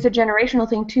think it is a generational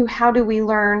thing too. How do we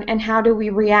learn and how do we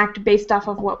react based off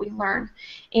of what we learn?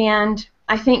 And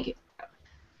I think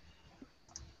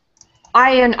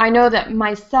I know that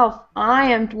myself,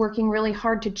 I am working really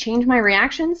hard to change my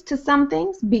reactions to some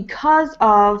things because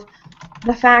of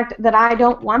the fact that I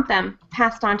don't want them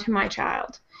passed on to my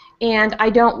child. And I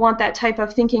don't want that type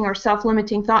of thinking or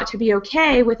self-limiting thought to be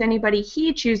okay with anybody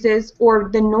he chooses or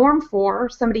the norm for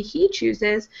somebody he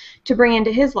chooses to bring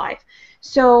into his life.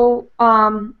 So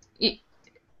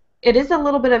it is a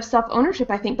little bit of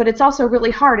self-ownership, I think, but it's also really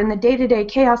hard in the day-to-day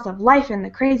chaos of life and the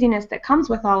craziness that comes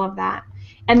with all of that.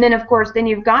 And then, of course, then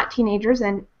you've got teenagers,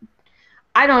 and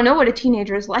I don't know what a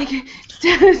teenager is like.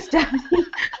 Stephanie.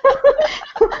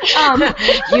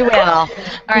 You will. All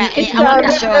right, I want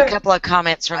to show a couple of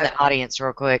comments from the audience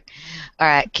real quick. All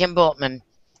right, Kim Bultman.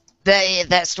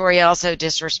 That story also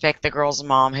disrespect the girl's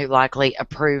mom who likely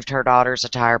approved her daughter's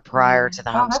attire prior to the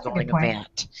homeschooling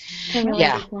event.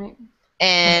 Yeah.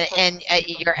 And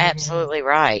you're absolutely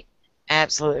right.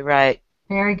 Absolutely right.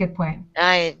 Very good point.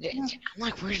 I'm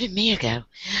like, where did Mia go?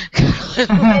 Did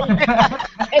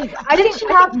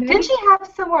she have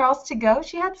somewhere else to go?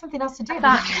 She had something else to do. I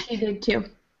thought she did too.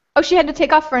 Oh, she had to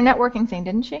take off for a networking thing,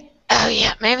 didn't she? Oh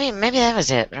yeah, maybe that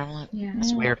was it. But I'm like, Yeah.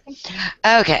 that's weird.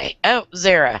 Okay. Oh,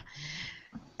 Zara.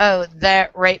 Oh,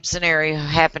 that rape scenario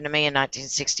happened to me in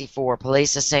 1964.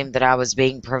 Police assumed that I was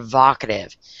being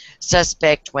provocative.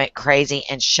 Suspect went crazy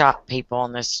and shot people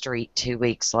on the street 2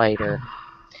 weeks later.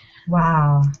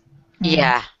 Wow.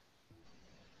 Yeah.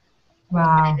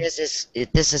 Wow. This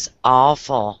is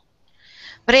awful.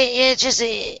 But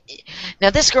now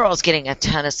this girl is getting a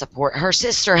ton of support. Her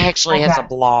sister actually has a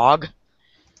blog.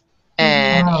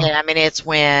 And, and I mean, it's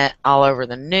went all over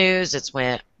the news. It's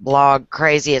went blog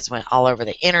crazy. It's went all over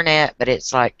the internet. But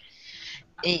it's like,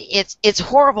 it's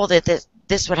horrible that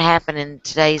this would happen in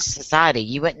today's society.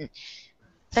 You wouldn't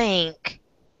think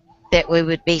that we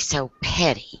would be so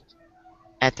petty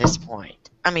at this point.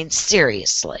 I mean,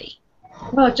 seriously.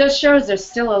 Well, it just shows there's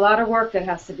still a lot of work that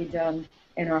has to be done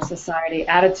in our society.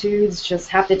 Attitudes just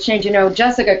have to change. You know,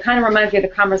 Jessica, it kind of reminds me of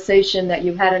the conversation that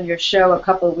you had on your show a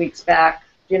couple of weeks back.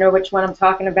 Do you know which one I'm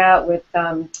talking about with,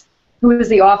 who was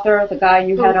the author, the guy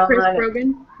you had on? Chris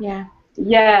Brogan? Yeah.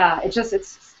 Yeah, it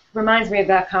reminds me of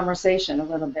that conversation a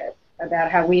little bit about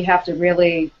how we have to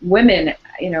really, women,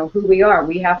 you know, who we are,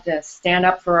 we have to stand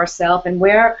up for ourselves. And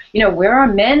where are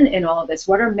men in all of this?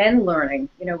 What are men learning?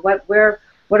 You know, what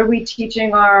are we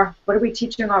teaching our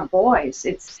boys?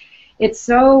 It's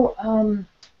so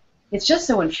it's just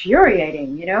so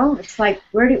infuriating, you know. It's like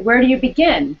where do you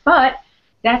begin? But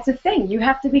that's the thing. You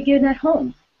have to begin at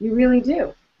home. You really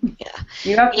do. Yeah.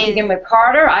 You have to begin with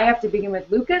Carter. I have to begin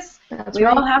with Lucas. We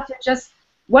all have to just.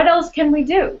 What else can we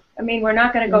do? I mean, we're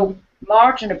not going to go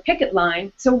march in a picket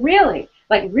line. So really,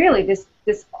 this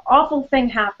awful thing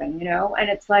happened, you know, and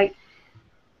it's like,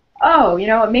 oh, you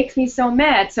know, it makes me so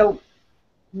mad. So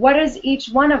what is each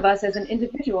one of us as an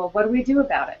individual? What do we do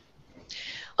about it?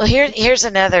 Well, here's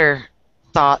another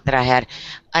thought that I had.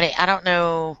 I don't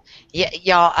know,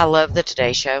 y'all. I love the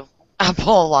Today Show. I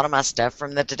pull a lot of my stuff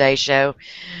from the Today Show,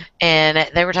 and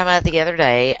they were talking about it the other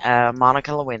day.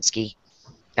 Monica Lewinsky.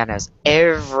 God knows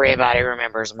everybody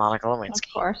remembers Monica Lewinsky.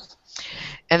 Of course.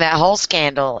 And that whole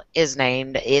scandal is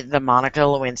named the Monica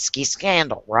Lewinsky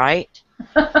scandal, right?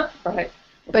 Right.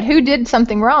 But who did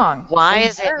something wrong? Why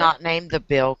is it not named the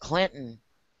Bill Clinton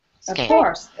scandal? Of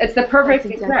course. It's the perfect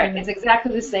right. It's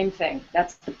exactly the same thing.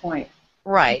 That's the point.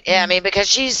 Right. Yeah, I mean, because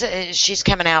she's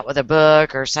coming out with a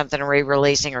book or something,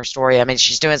 re-releasing her story. I mean,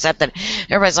 she's doing something.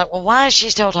 Everybody's like, well, why is she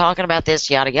still talking about this,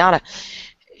 yada, yada?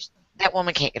 That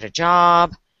woman can't get a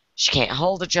job. She can't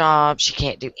hold a job. She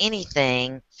can't do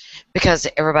anything because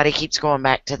everybody keeps going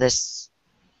back to this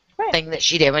thing that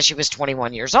she did when she was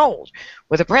 21 years old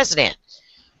with the president.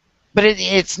 But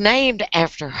it's named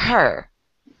after her.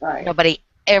 Right. Nobody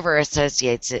ever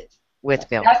associates it with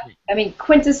Bill. I mean,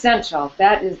 quintessential.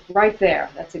 That is right there.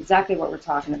 That's exactly what we're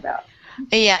talking about.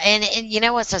 Yeah, and you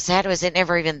know what's so sad was it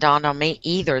never even dawned on me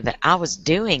either that I was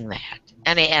doing that.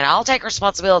 And I'll take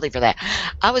responsibility for that.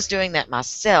 I was doing that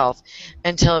myself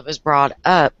until it was brought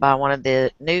up by one of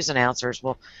the news announcers.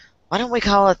 Well, why don't we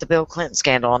call it the Bill Clinton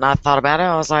scandal? And I thought about it.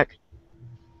 I was like,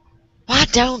 why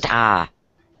don't I?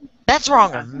 That's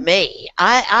wrong of me.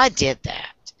 I did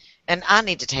that. And I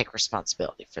need to take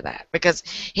responsibility for that because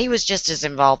he was just as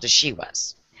involved as she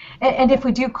was. And if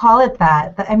we do call it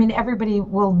that, I mean, everybody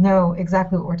will know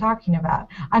exactly what we're talking about.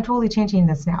 I'm totally changing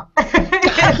this now.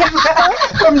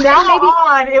 From now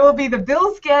on, it will be the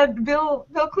Bill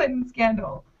Clinton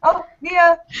scandal. Oh,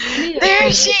 Mia.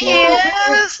 There she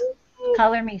is.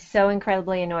 Color me so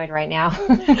incredibly annoyed right now.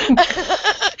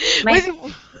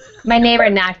 My neighbor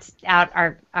knocked out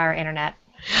our internet.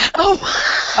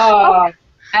 Oh.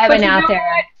 I've been out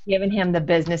there giving him the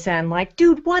business end, like,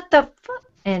 dude, what the fuck?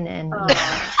 And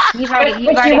you've already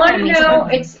but you want to know,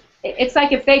 something. it's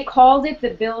like if they called it the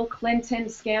Bill Clinton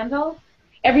scandal,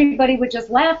 everybody would just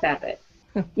laugh at it.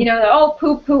 You know, they'll all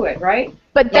poo-poo it, right?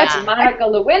 But that's The Monica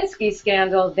Lewinsky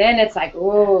scandal, then it's like,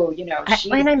 oh, you know,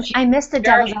 I missed the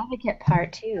devil's advocate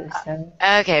part too. So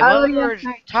Okay, what we were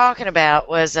talking about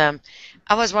was I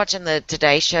was watching the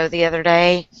Today Show the other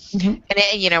day, and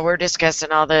you know, we're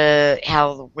discussing all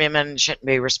how women shouldn't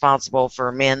be responsible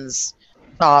for men's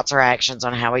thoughts or actions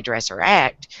on how we dress or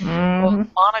act. Well,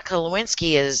 Monica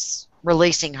Lewinsky is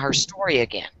releasing her story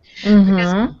again.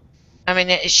 Because, I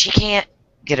mean, she can't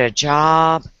get a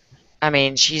job. I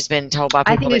mean, she's been told by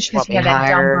people that she won't be hired. I think it's because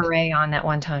she had that dumb beret on that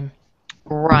one time.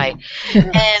 Right.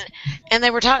 and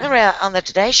they were talking about on the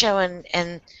Today Show,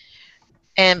 and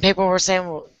people were saying,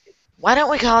 well, why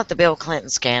don't we call it the Bill Clinton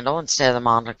scandal instead of the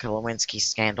Monica Lewinsky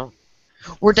scandal?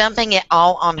 We're dumping it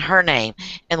all on her name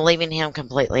and leaving him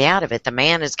completely out of it. The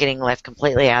man is getting left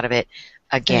completely out of it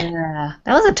again. Yeah,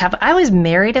 that was a tough. I was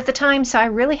married at the time, so I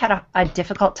really had a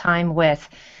difficult time with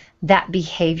that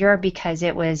behavior because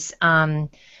it was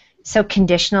so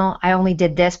conditional. I only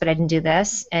did this, but I didn't do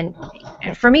this. And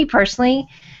for me personally,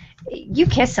 you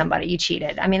kiss somebody, you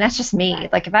cheated. I mean, that's just me.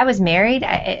 Like if I was married,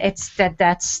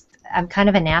 I'm kind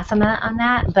of anathema on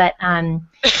that. But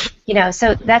you know,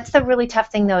 so that's the really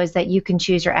tough thing though, is that you can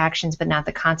choose your actions, but not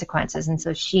the consequences. And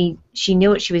so she knew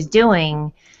what she was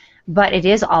doing, but it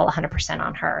is all 100%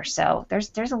 on her. So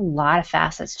there's a lot of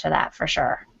facets to that for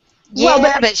sure. Yeah,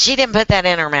 well, but she didn't put that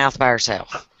in her mouth by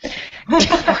herself. That's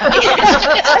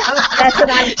what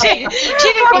I'm saying.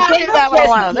 She didn't want to do that one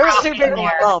alone. There was two people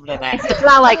involved in that. It's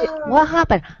not like, what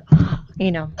happened?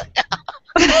 You know.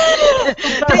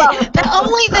 The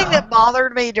only thing that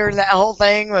bothered me during that whole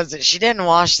thing was that she didn't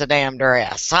wash the damn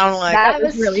dress. I'm like, that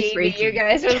was really freaky. You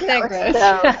guys, wasn't that gross?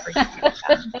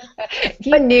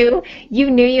 You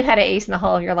knew you had an ace in the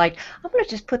hole. You're like, I'm gonna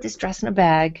just put this dress in a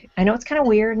bag. I know it's kind of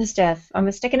weird and stuff. I'm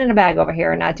gonna stick it in a bag over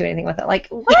here and not do anything with it. Like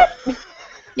what?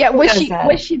 Yeah, was she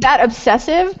that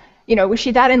obsessive? You know, was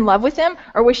she that in love with him,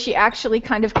 or was she actually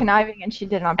kind of conniving and she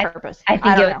did it on purpose? I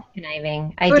think it was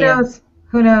conniving. Who knows?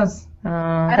 Who knows?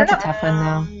 That's a tough one,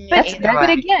 though. But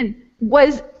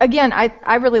again,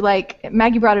 I really like,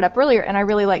 Maggie brought it up earlier, and I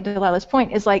really like Delilah's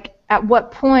point, is like, at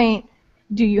what point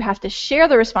do you have to share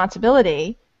the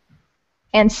responsibility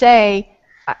and say,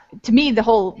 to me, the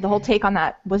whole take on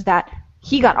that was that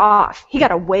he got off. He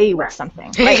got away with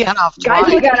something. He got off. Guys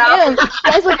look at him,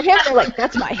 they're like,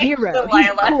 that's my hero. He's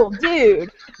a cool dude,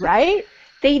 right?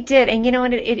 They did, and you know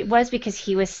what? It was because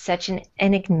he was such an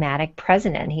enigmatic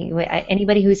president.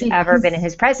 Anybody who's ever been in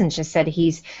his presence just said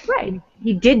he's right.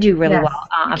 He did do really well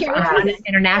from an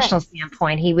international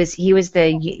standpoint. He was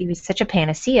such a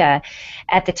panacea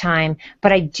at the time.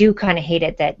 But I do kind of hate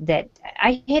it that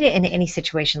I hate it in any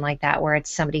situation like that where it's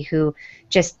somebody who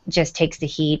just takes the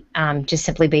heat just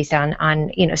simply based on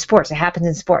sports. It happens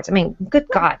in sports. I mean, good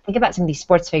God, think about some of these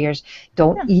sports figures.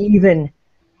 Don't even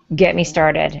get me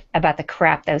started about the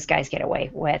crap those guys get away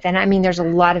with. And I mean, there's a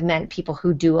lot of people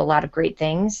who do a lot of great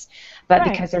things, but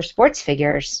because they're sports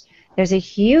figures, there's a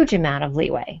huge amount of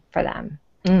leeway for them.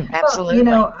 Absolutely.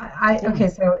 Well,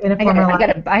 so in a former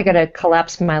life, I gotta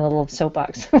collapse my little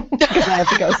soapbox. I have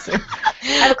to go soon. I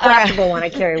have a collapsible one I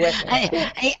carry with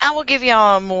me. I will give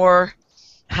y'all a more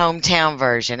hometown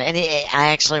version, and I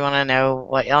actually want to know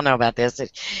what y'all know about this.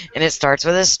 And it starts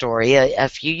with a story. A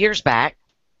few years back,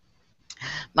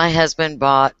 my husband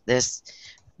bought this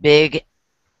big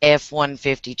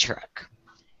F-150 truck,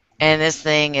 and this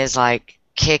thing is like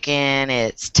kicking.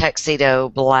 It's tuxedo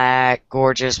black,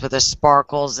 gorgeous with the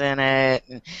sparkles in it,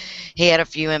 and he had a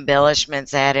few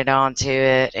embellishments added onto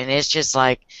it, and it's just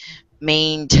like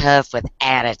mean, tough with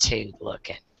attitude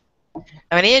looking.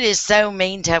 I mean, it is so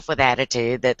mean, tough with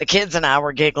attitude that the kids and I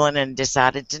were giggling and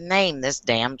decided to name this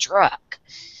damn truck.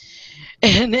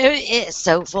 And it's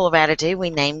so full of attitude, we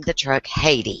named the truck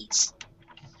Hades.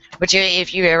 Which,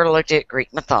 if you ever looked at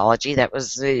Greek mythology, that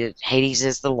was Hades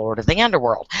is the lord of the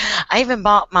underworld. I even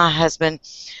bought my husband,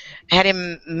 had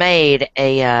him made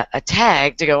a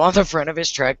tag to go on the front of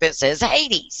his truck that says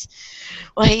Hades.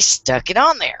 Well, he stuck it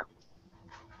on there.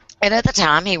 And at the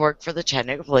time, he worked for the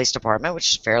Chattanooga Police Department, which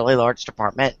is a fairly large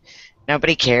department.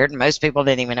 Nobody cared, and most people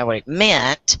didn't even know what it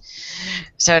meant.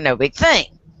 So, no big thing.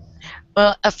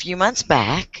 Well, a few months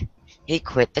back, he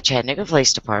quit the Chattanooga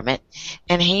Police Department,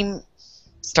 and he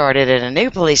started at a new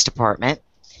police department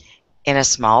in a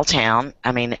small town.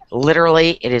 I mean,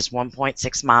 literally, it is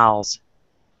 1.6 miles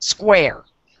square.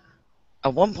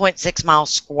 A 1.6 mile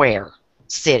square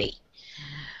city.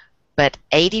 But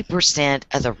 80%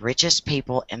 of the richest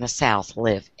people in the South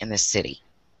live in this city.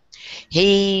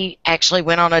 He actually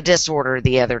went on a disorder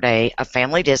the other day, a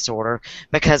family disorder,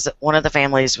 because one of the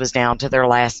families was down to their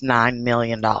last $9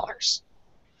 million.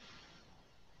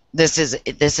 this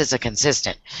is a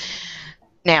consistent.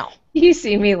 Now, you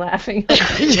see me laughing.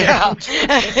 yeah,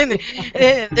 and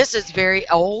this is very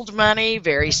old money,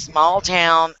 very small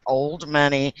town, old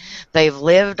money. They've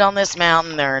lived on this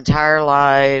mountain their entire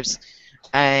lives,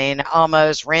 and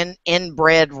almost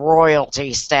inbred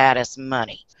royalty status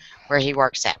money where he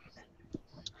works at.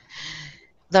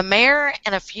 The mayor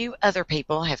and a few other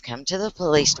people have come to the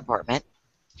police department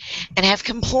and have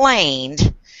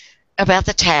complained about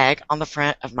the tag on the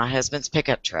front of my husband's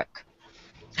pickup truck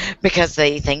because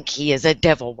they think he is a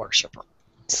devil worshiper.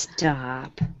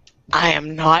 Stop. I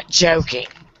am not joking.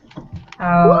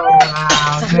 Oh,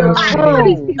 wow.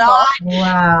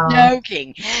 Not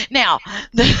joking. Now,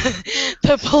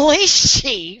 the police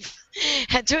chief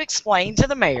had to explain to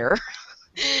the mayor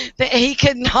that he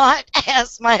could not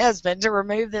ask my husband to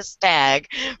remove this tag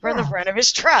from the front of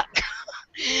his truck.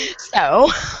 So,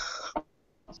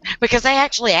 because they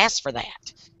actually asked for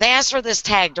that. They asked for this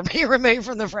tag to be removed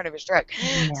from the front of his truck.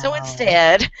 No. So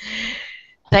instead,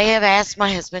 they have asked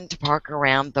my husband to park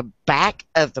around the back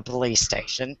of the police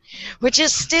station, which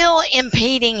is still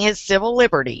impeding his civil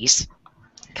liberties.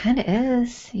 Kind of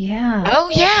is, yeah. Oh,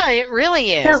 yeah, it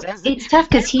really is. So it's tough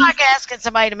because he's like asking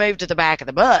somebody to move to the back of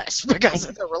the bus because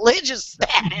of the religious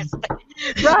status.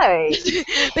 Right.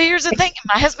 But here's the thing: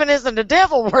 my husband isn't a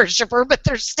devil worshiper, but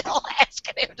they're still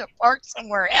asking him to park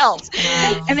somewhere else.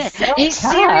 Wow. And So he's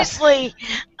tough. seriously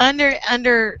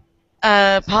under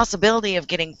possibility of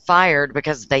getting fired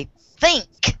because they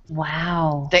think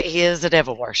wow. that he is a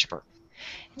devil worshiper.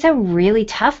 It's a really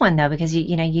tough one though because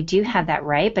you do have that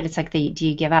right, but it's like do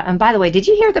you give out? And by the way, did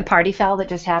you hear the party foul that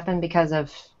just happened because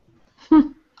of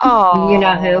Oh, you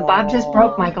know who? Bob just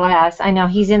broke my glass. I know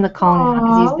he's in the cone now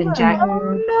because he's been jacked.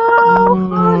 Oh,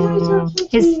 no.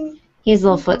 His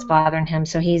little foot's bothering him,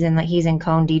 so he's in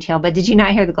cone detail. But did you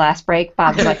not hear the glass break?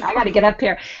 Bob's like, I got to get up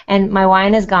here, and my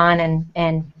wine is gone,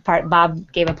 and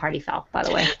Bob gave a party foul, by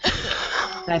the way.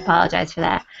 So I apologize for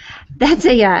that. That's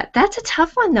a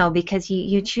tough one though because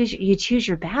you choose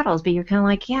your battles, but you're kind of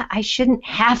like, yeah, I shouldn't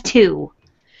have to.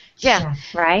 yeah.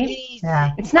 Right?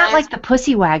 Yeah. It's not like the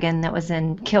pussy wagon that was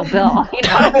in Kill Bill. You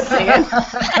know what I'm saying?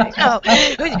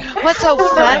 What's so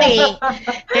funny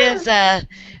is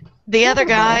the other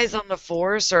guys on the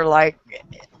force are like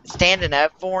standing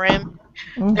up for him.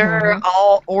 Mm-hmm. They're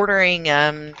all ordering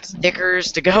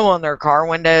stickers to go on their car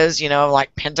windows,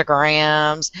 like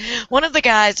pentagrams. One of the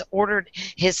guys ordered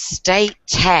his state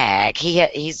tag.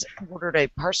 He's ordered a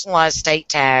personalized state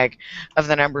tag of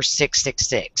the number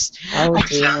 666. Oh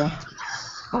dear.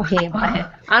 Oh, yeah.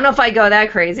 I don't know if I go that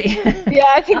crazy.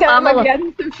 Yeah, I think that might be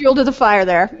adding some fuel to the fire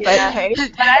there. Yeah. But hey,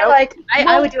 but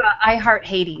I would do I Heart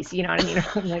Hades, you know what I mean?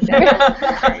 Like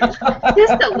that.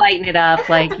 Just to lighten it up,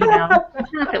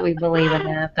 not that we believe in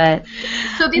that, but.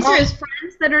 So these are his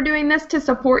friends that are doing this to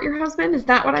support your husband? Is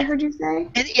that what I heard you say?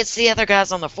 It's the other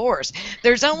guys on the force.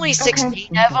 There's only 16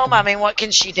 of them. I mean, what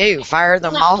can she do? Fire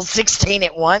them all 16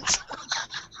 at once?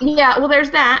 Yeah, well,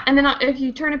 there's that. And then if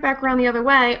you turn it back around the other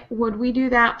way, would we do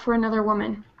that for another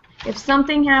woman? If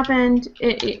something happened,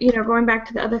 going back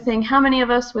to the other thing, how many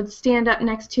of us would stand up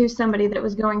next to somebody that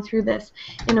was going through this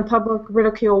in a public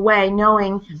ridicule way,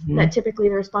 knowing that typically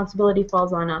the responsibility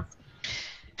falls on us?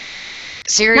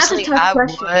 Seriously,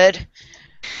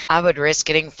 I would risk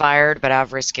getting fired, but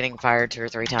I've risked getting fired 2 or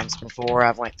 3 times before.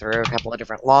 I've went through a couple of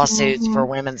different lawsuits for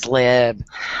women's lib.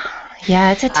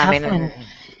 Yeah, it's a tough one.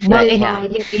 No,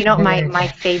 my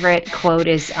favorite quote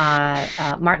is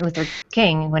Martin Luther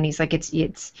King when he's like,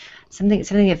 it's something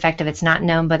to the effect of, it's not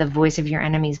known by the voice of your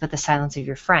enemies, but the silence of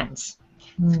your friends.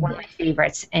 It's one of my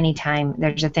favorites. Anytime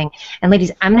there's a thing, and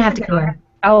ladies, I'm gonna have to go.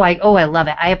 I love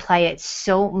it. I apply it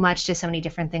so much to so many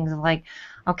different things. Like,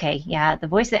 okay, yeah, the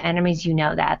voice of the enemies,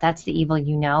 that's the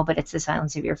evil, but it's the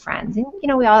silence of your friends.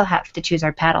 And we all have to choose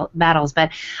our battles, but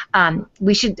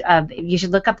you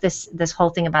should look up this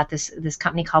whole thing about this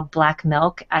company called Black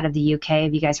Milk out of the UK.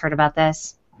 Have you guys heard about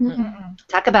this? Mm-hmm.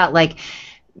 Talk about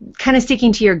kind of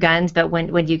sticking to your guns, but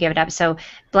when you give it up. So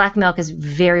Black Milk is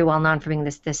very well known for being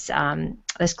this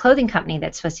clothing company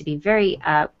that's supposed to be very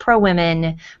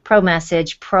pro-women,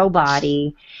 pro-message,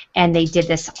 pro-body, and they did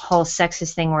this whole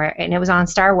sexist thing and it was on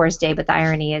Star Wars Day, but the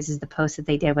irony is the post that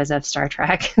they did was of Star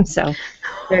Trek, and so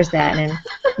there's that. And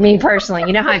me personally,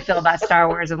 you know how I feel about Star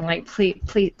Wars. I'm like,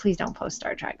 please don't post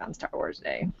Star Trek on Star Wars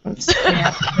Day.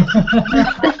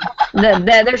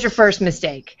 There's your first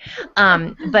mistake.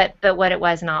 But what it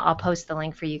was, and I'll post the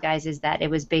link for you guys, is that it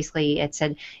was basically, it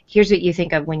said, here's what you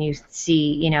think of when you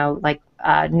see,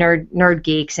 nerd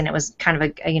geeks, and it was kind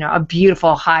of a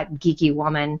beautiful, hot, geeky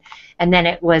woman, and then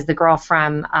it was the girl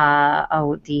from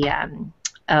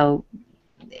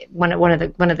one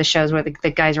of the shows where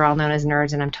the guys are all known as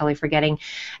nerds, and I'm totally forgetting,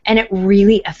 and it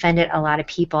really offended a lot of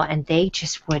people, and they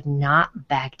just would not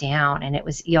back down. And it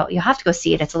was you'll have to go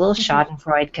see it. It's a little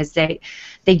Schadenfreude because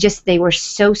they were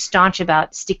so staunch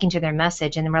about sticking to their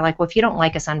message, and then we're like, well, if you don't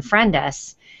like us, unfriend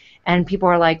us, and people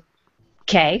were like,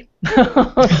 okay.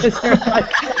 All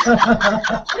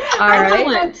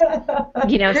right.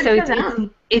 You know,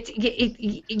 so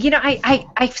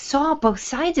I saw both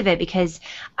sides of it because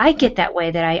I get that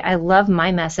way, that I love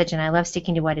my message and I love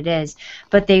sticking to what it is,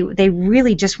 but they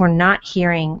really just were not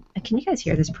hearing. Can you guys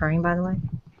hear this purring, by the way?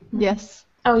 Yes.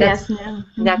 Oh, yes. No.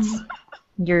 That's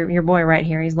your boy right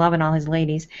here. He's loving all his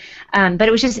ladies. But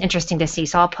it was just interesting to see.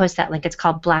 So I'll post that link. It's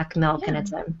called Black Milk, and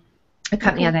it's a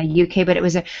company out of the UK, but it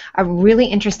was a really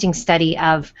interesting study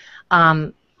of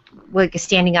like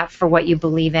standing up for what you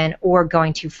believe in or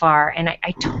going too far. And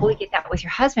I totally get that with your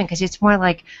husband, because it's more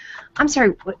like, I'm sorry,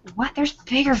 what? There's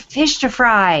bigger fish to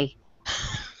fry,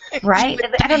 right?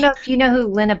 I don't know if you know who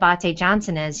Lynn Abate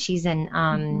Johnson is. She's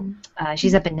in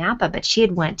she's up in Napa, but she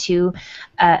had went to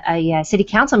a city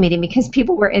council meeting because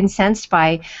people were incensed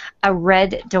by a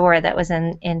red door that was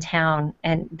in town,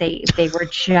 and they were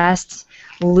just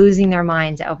losing their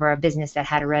minds over a business that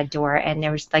had a red door. And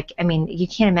there was, like, I mean, you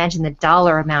can't imagine the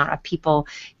dollar amount of people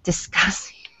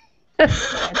discussing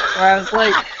this. Where I was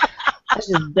like, that's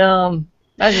just dumb.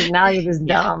 Now you're just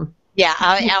dumb. Yeah,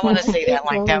 I want to see that.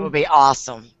 Like, that would be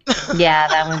awesome. Yeah,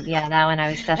 that one I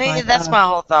was definitely. Hey, that's my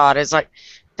whole thought. Is like,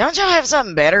 don't y'all have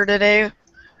something better to do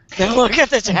than look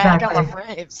at the tag on the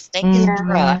frame, stinking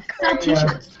truck? Sell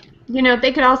T-shirts. You know,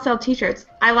 they could all sell T-shirts.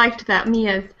 I liked that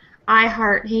Mia's I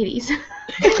heart Hades.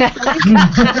 With a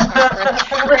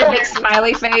big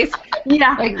smiley face.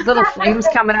 Yeah. Like little flames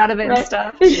coming out of it and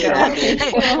stuff. Yeah.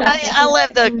 I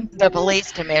love the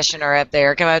police commissioner up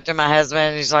there come up to my husband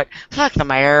and he's like, fuck the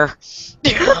mayor.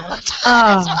 That's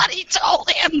what he told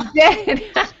him. He did.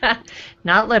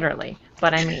 Not literally,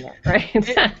 but I mean it, right?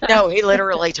 No, he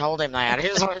literally told him that. He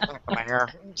was like, fuck the mayor.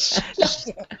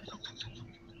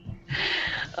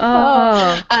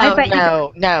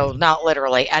 No, not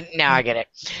literally. Now I get it.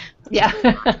 Yeah.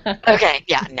 Okay,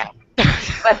 yeah, no.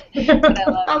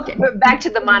 Okay, but back to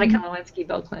the Monica Lewinsky,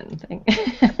 Bill Clinton thing.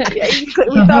 Yeah, we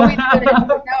thought we'd done it.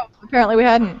 No, apparently we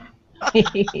hadn't.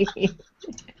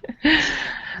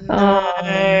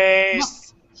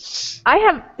 Nice. I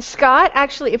have Scott,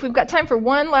 actually, if we've got time for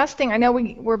one last thing, I know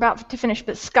we're about to finish,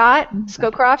 but Scott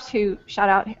Scowcroft, who shout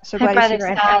out Sir Buddy here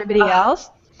and everybody else.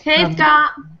 Hey,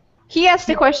 Scott. He asked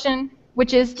a question,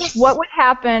 which is, what would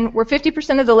happen were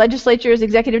 50% of the legislatures,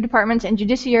 executive departments, and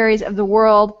judiciaries of the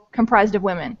world comprised of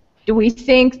women? Do we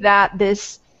think that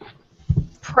this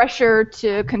pressure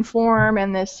to conform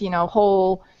and this,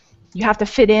 whole you have to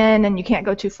fit in and you can't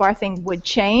go too far thing would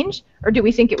change? Or do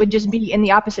we think it would just be in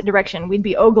the opposite direction? We'd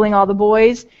be ogling all the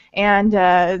boys, and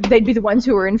they'd be the ones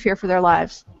who were in fear for their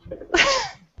lives.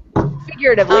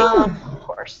 Figuratively, of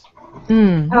course.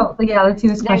 Oh, yeah, let's see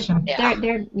this question.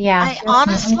 I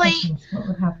honestly, What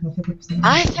would happen if 50%?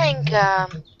 I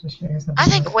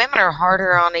think women are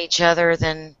harder on each other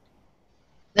than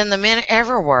the men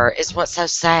ever were, is what's so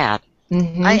sad.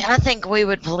 Mm-hmm. I think we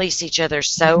would police each other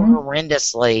so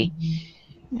horrendously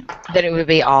that it would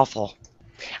be awful.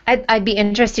 I'd be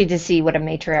interested to see what a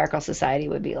matriarchal society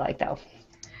would be like, though.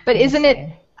 But isn't it?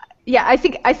 Yeah, I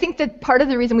think that part of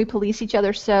the reason we police each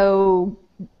other so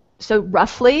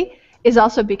roughly is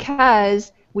also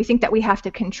because we think that we have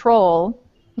to control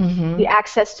the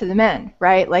access to the men,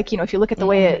 right? Like, if you look at the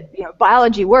way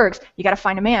biology works, you got to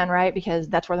find a man, right? Because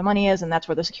that's where the money is and that's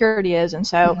where the security is. And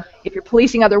so if you're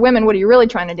policing other women, what are you really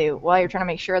trying to do? Well, you're trying to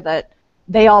make sure that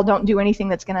they all don't do anything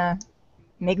that's going to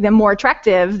make them more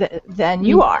attractive than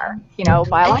you are.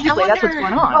 Biologically, that's what's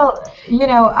going on. Well,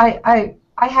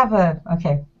 I have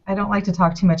okay, I don't like to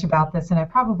talk too much about this, and I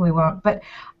probably won't, but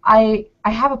I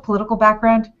have a political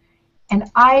background, and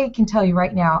I can tell you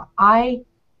right now, I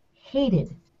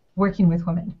hated working with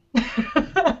women.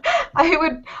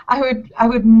 I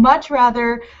would much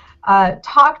rather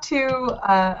talk to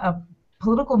a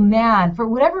political man for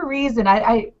whatever reason.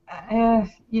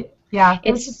 It's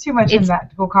just too much in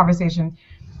that whole conversation.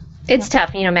 It's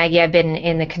tough. Maggie, I've been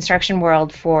in the construction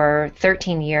world for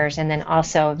 13 years, and then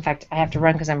also, in fact, I have to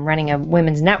run because I'm running a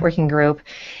women's networking group,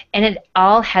 and it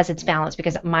all has its balance,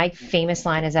 because my famous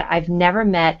line is that I've never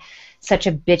met such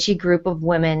a bitchy group of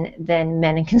women than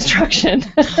men in construction.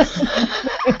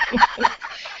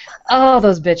 Oh,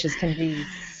 those bitches can be.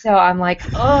 So I'm like,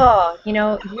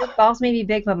 your balls may be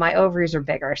big, but my ovaries are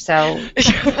bigger. So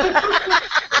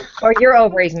Or your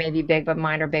ovaries may be big, but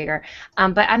mine are bigger.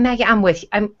 But Maggie, I'm with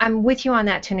you. I'm with you on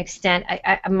that to an extent.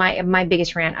 My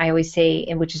biggest rant, I always say,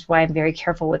 and which is why I'm very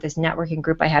careful with this networking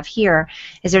group I have here,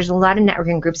 is there's a lot of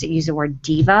networking groups that use the word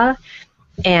diva,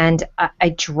 and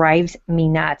it drives me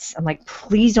nuts. I'm like,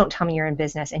 please don't tell me you're in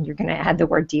business and you're going to add the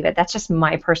word diva. That's just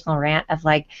my personal rant of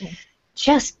like,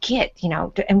 just get,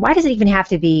 and why does it even have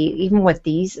to be, even with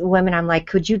these women, I'm like,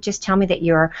 could you just tell me that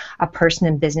you're a person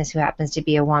in business who happens to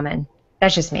be a woman?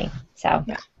 That's just me. So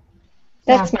Yeah.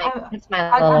 that's my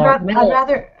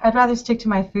I'd rather stick to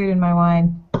my food and my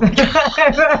wine.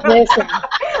 Listen,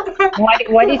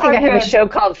 why do you think I have a show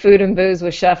called Food and Booze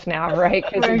with Chef now, right?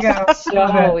 Because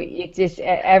it's just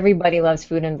everybody loves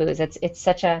food and booze. It's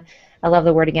such a, I love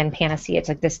the word again, panacea. It's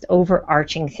like this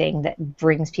overarching thing that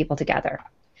brings people together.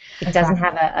 It doesn't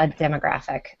have a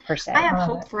demographic per se. I have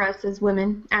hope for us as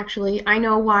women. Actually, I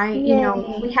know why.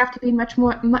 We have to be much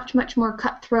more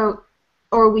cutthroat,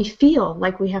 or we feel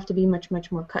like we have to be much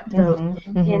more cutthroat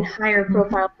in higher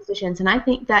profile positions, and I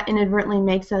think that inadvertently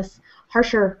makes us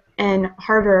harsher and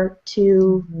harder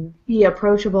to be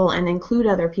approachable and include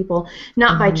other people,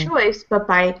 not by choice, but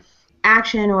by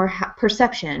action or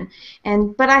perception.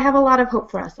 But I have a lot of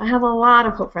hope for us. I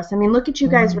mean, look at you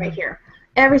guys right here.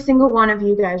 Every single one of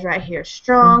you guys right here.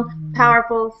 Strong,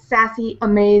 powerful, sassy,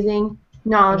 amazing,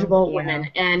 knowledgeable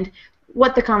women. And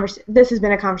this has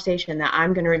been a conversation that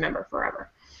I'm going to remember forever.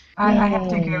 I have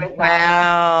to agree with that.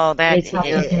 Wow,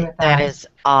 that is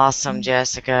awesome,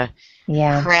 Jessica.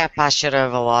 Yeah. Crap, I should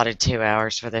have allotted 2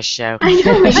 hours for this show. I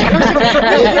know.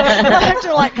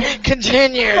 I have to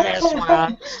continue this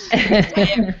one.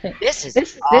 This is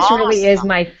this really is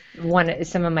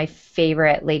some of my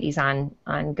favorite ladies on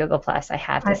Google Plus, I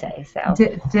have to say. So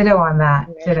ditto on that.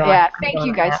 Yeah, thank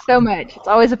you guys so much. It's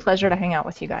always a pleasure to hang out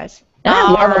with you guys.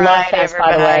 I love a love fest,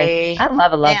 by the way. I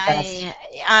love a love fest.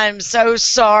 I'm so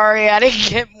sorry I didn't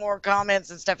get more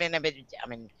comments and stuff in it, but I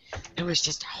mean, there was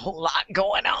just a whole lot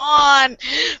going on.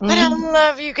 But I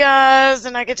love you guys,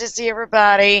 and I get to see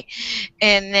everybody.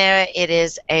 And it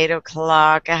is 8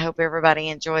 o'clock. I hope everybody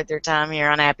enjoyed their time here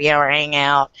on Happy Hour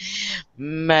Hangout.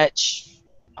 A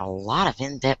lot of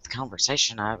in-depth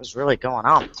conversation. It was really going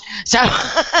on. So,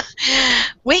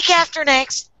 week after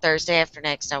next, Thursday after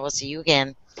next, I will see you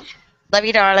again. Love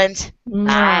you, darlings. Bye.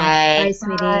 Bye,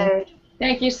 sweetie.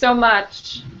 Thank you so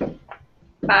much.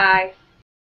 Bye.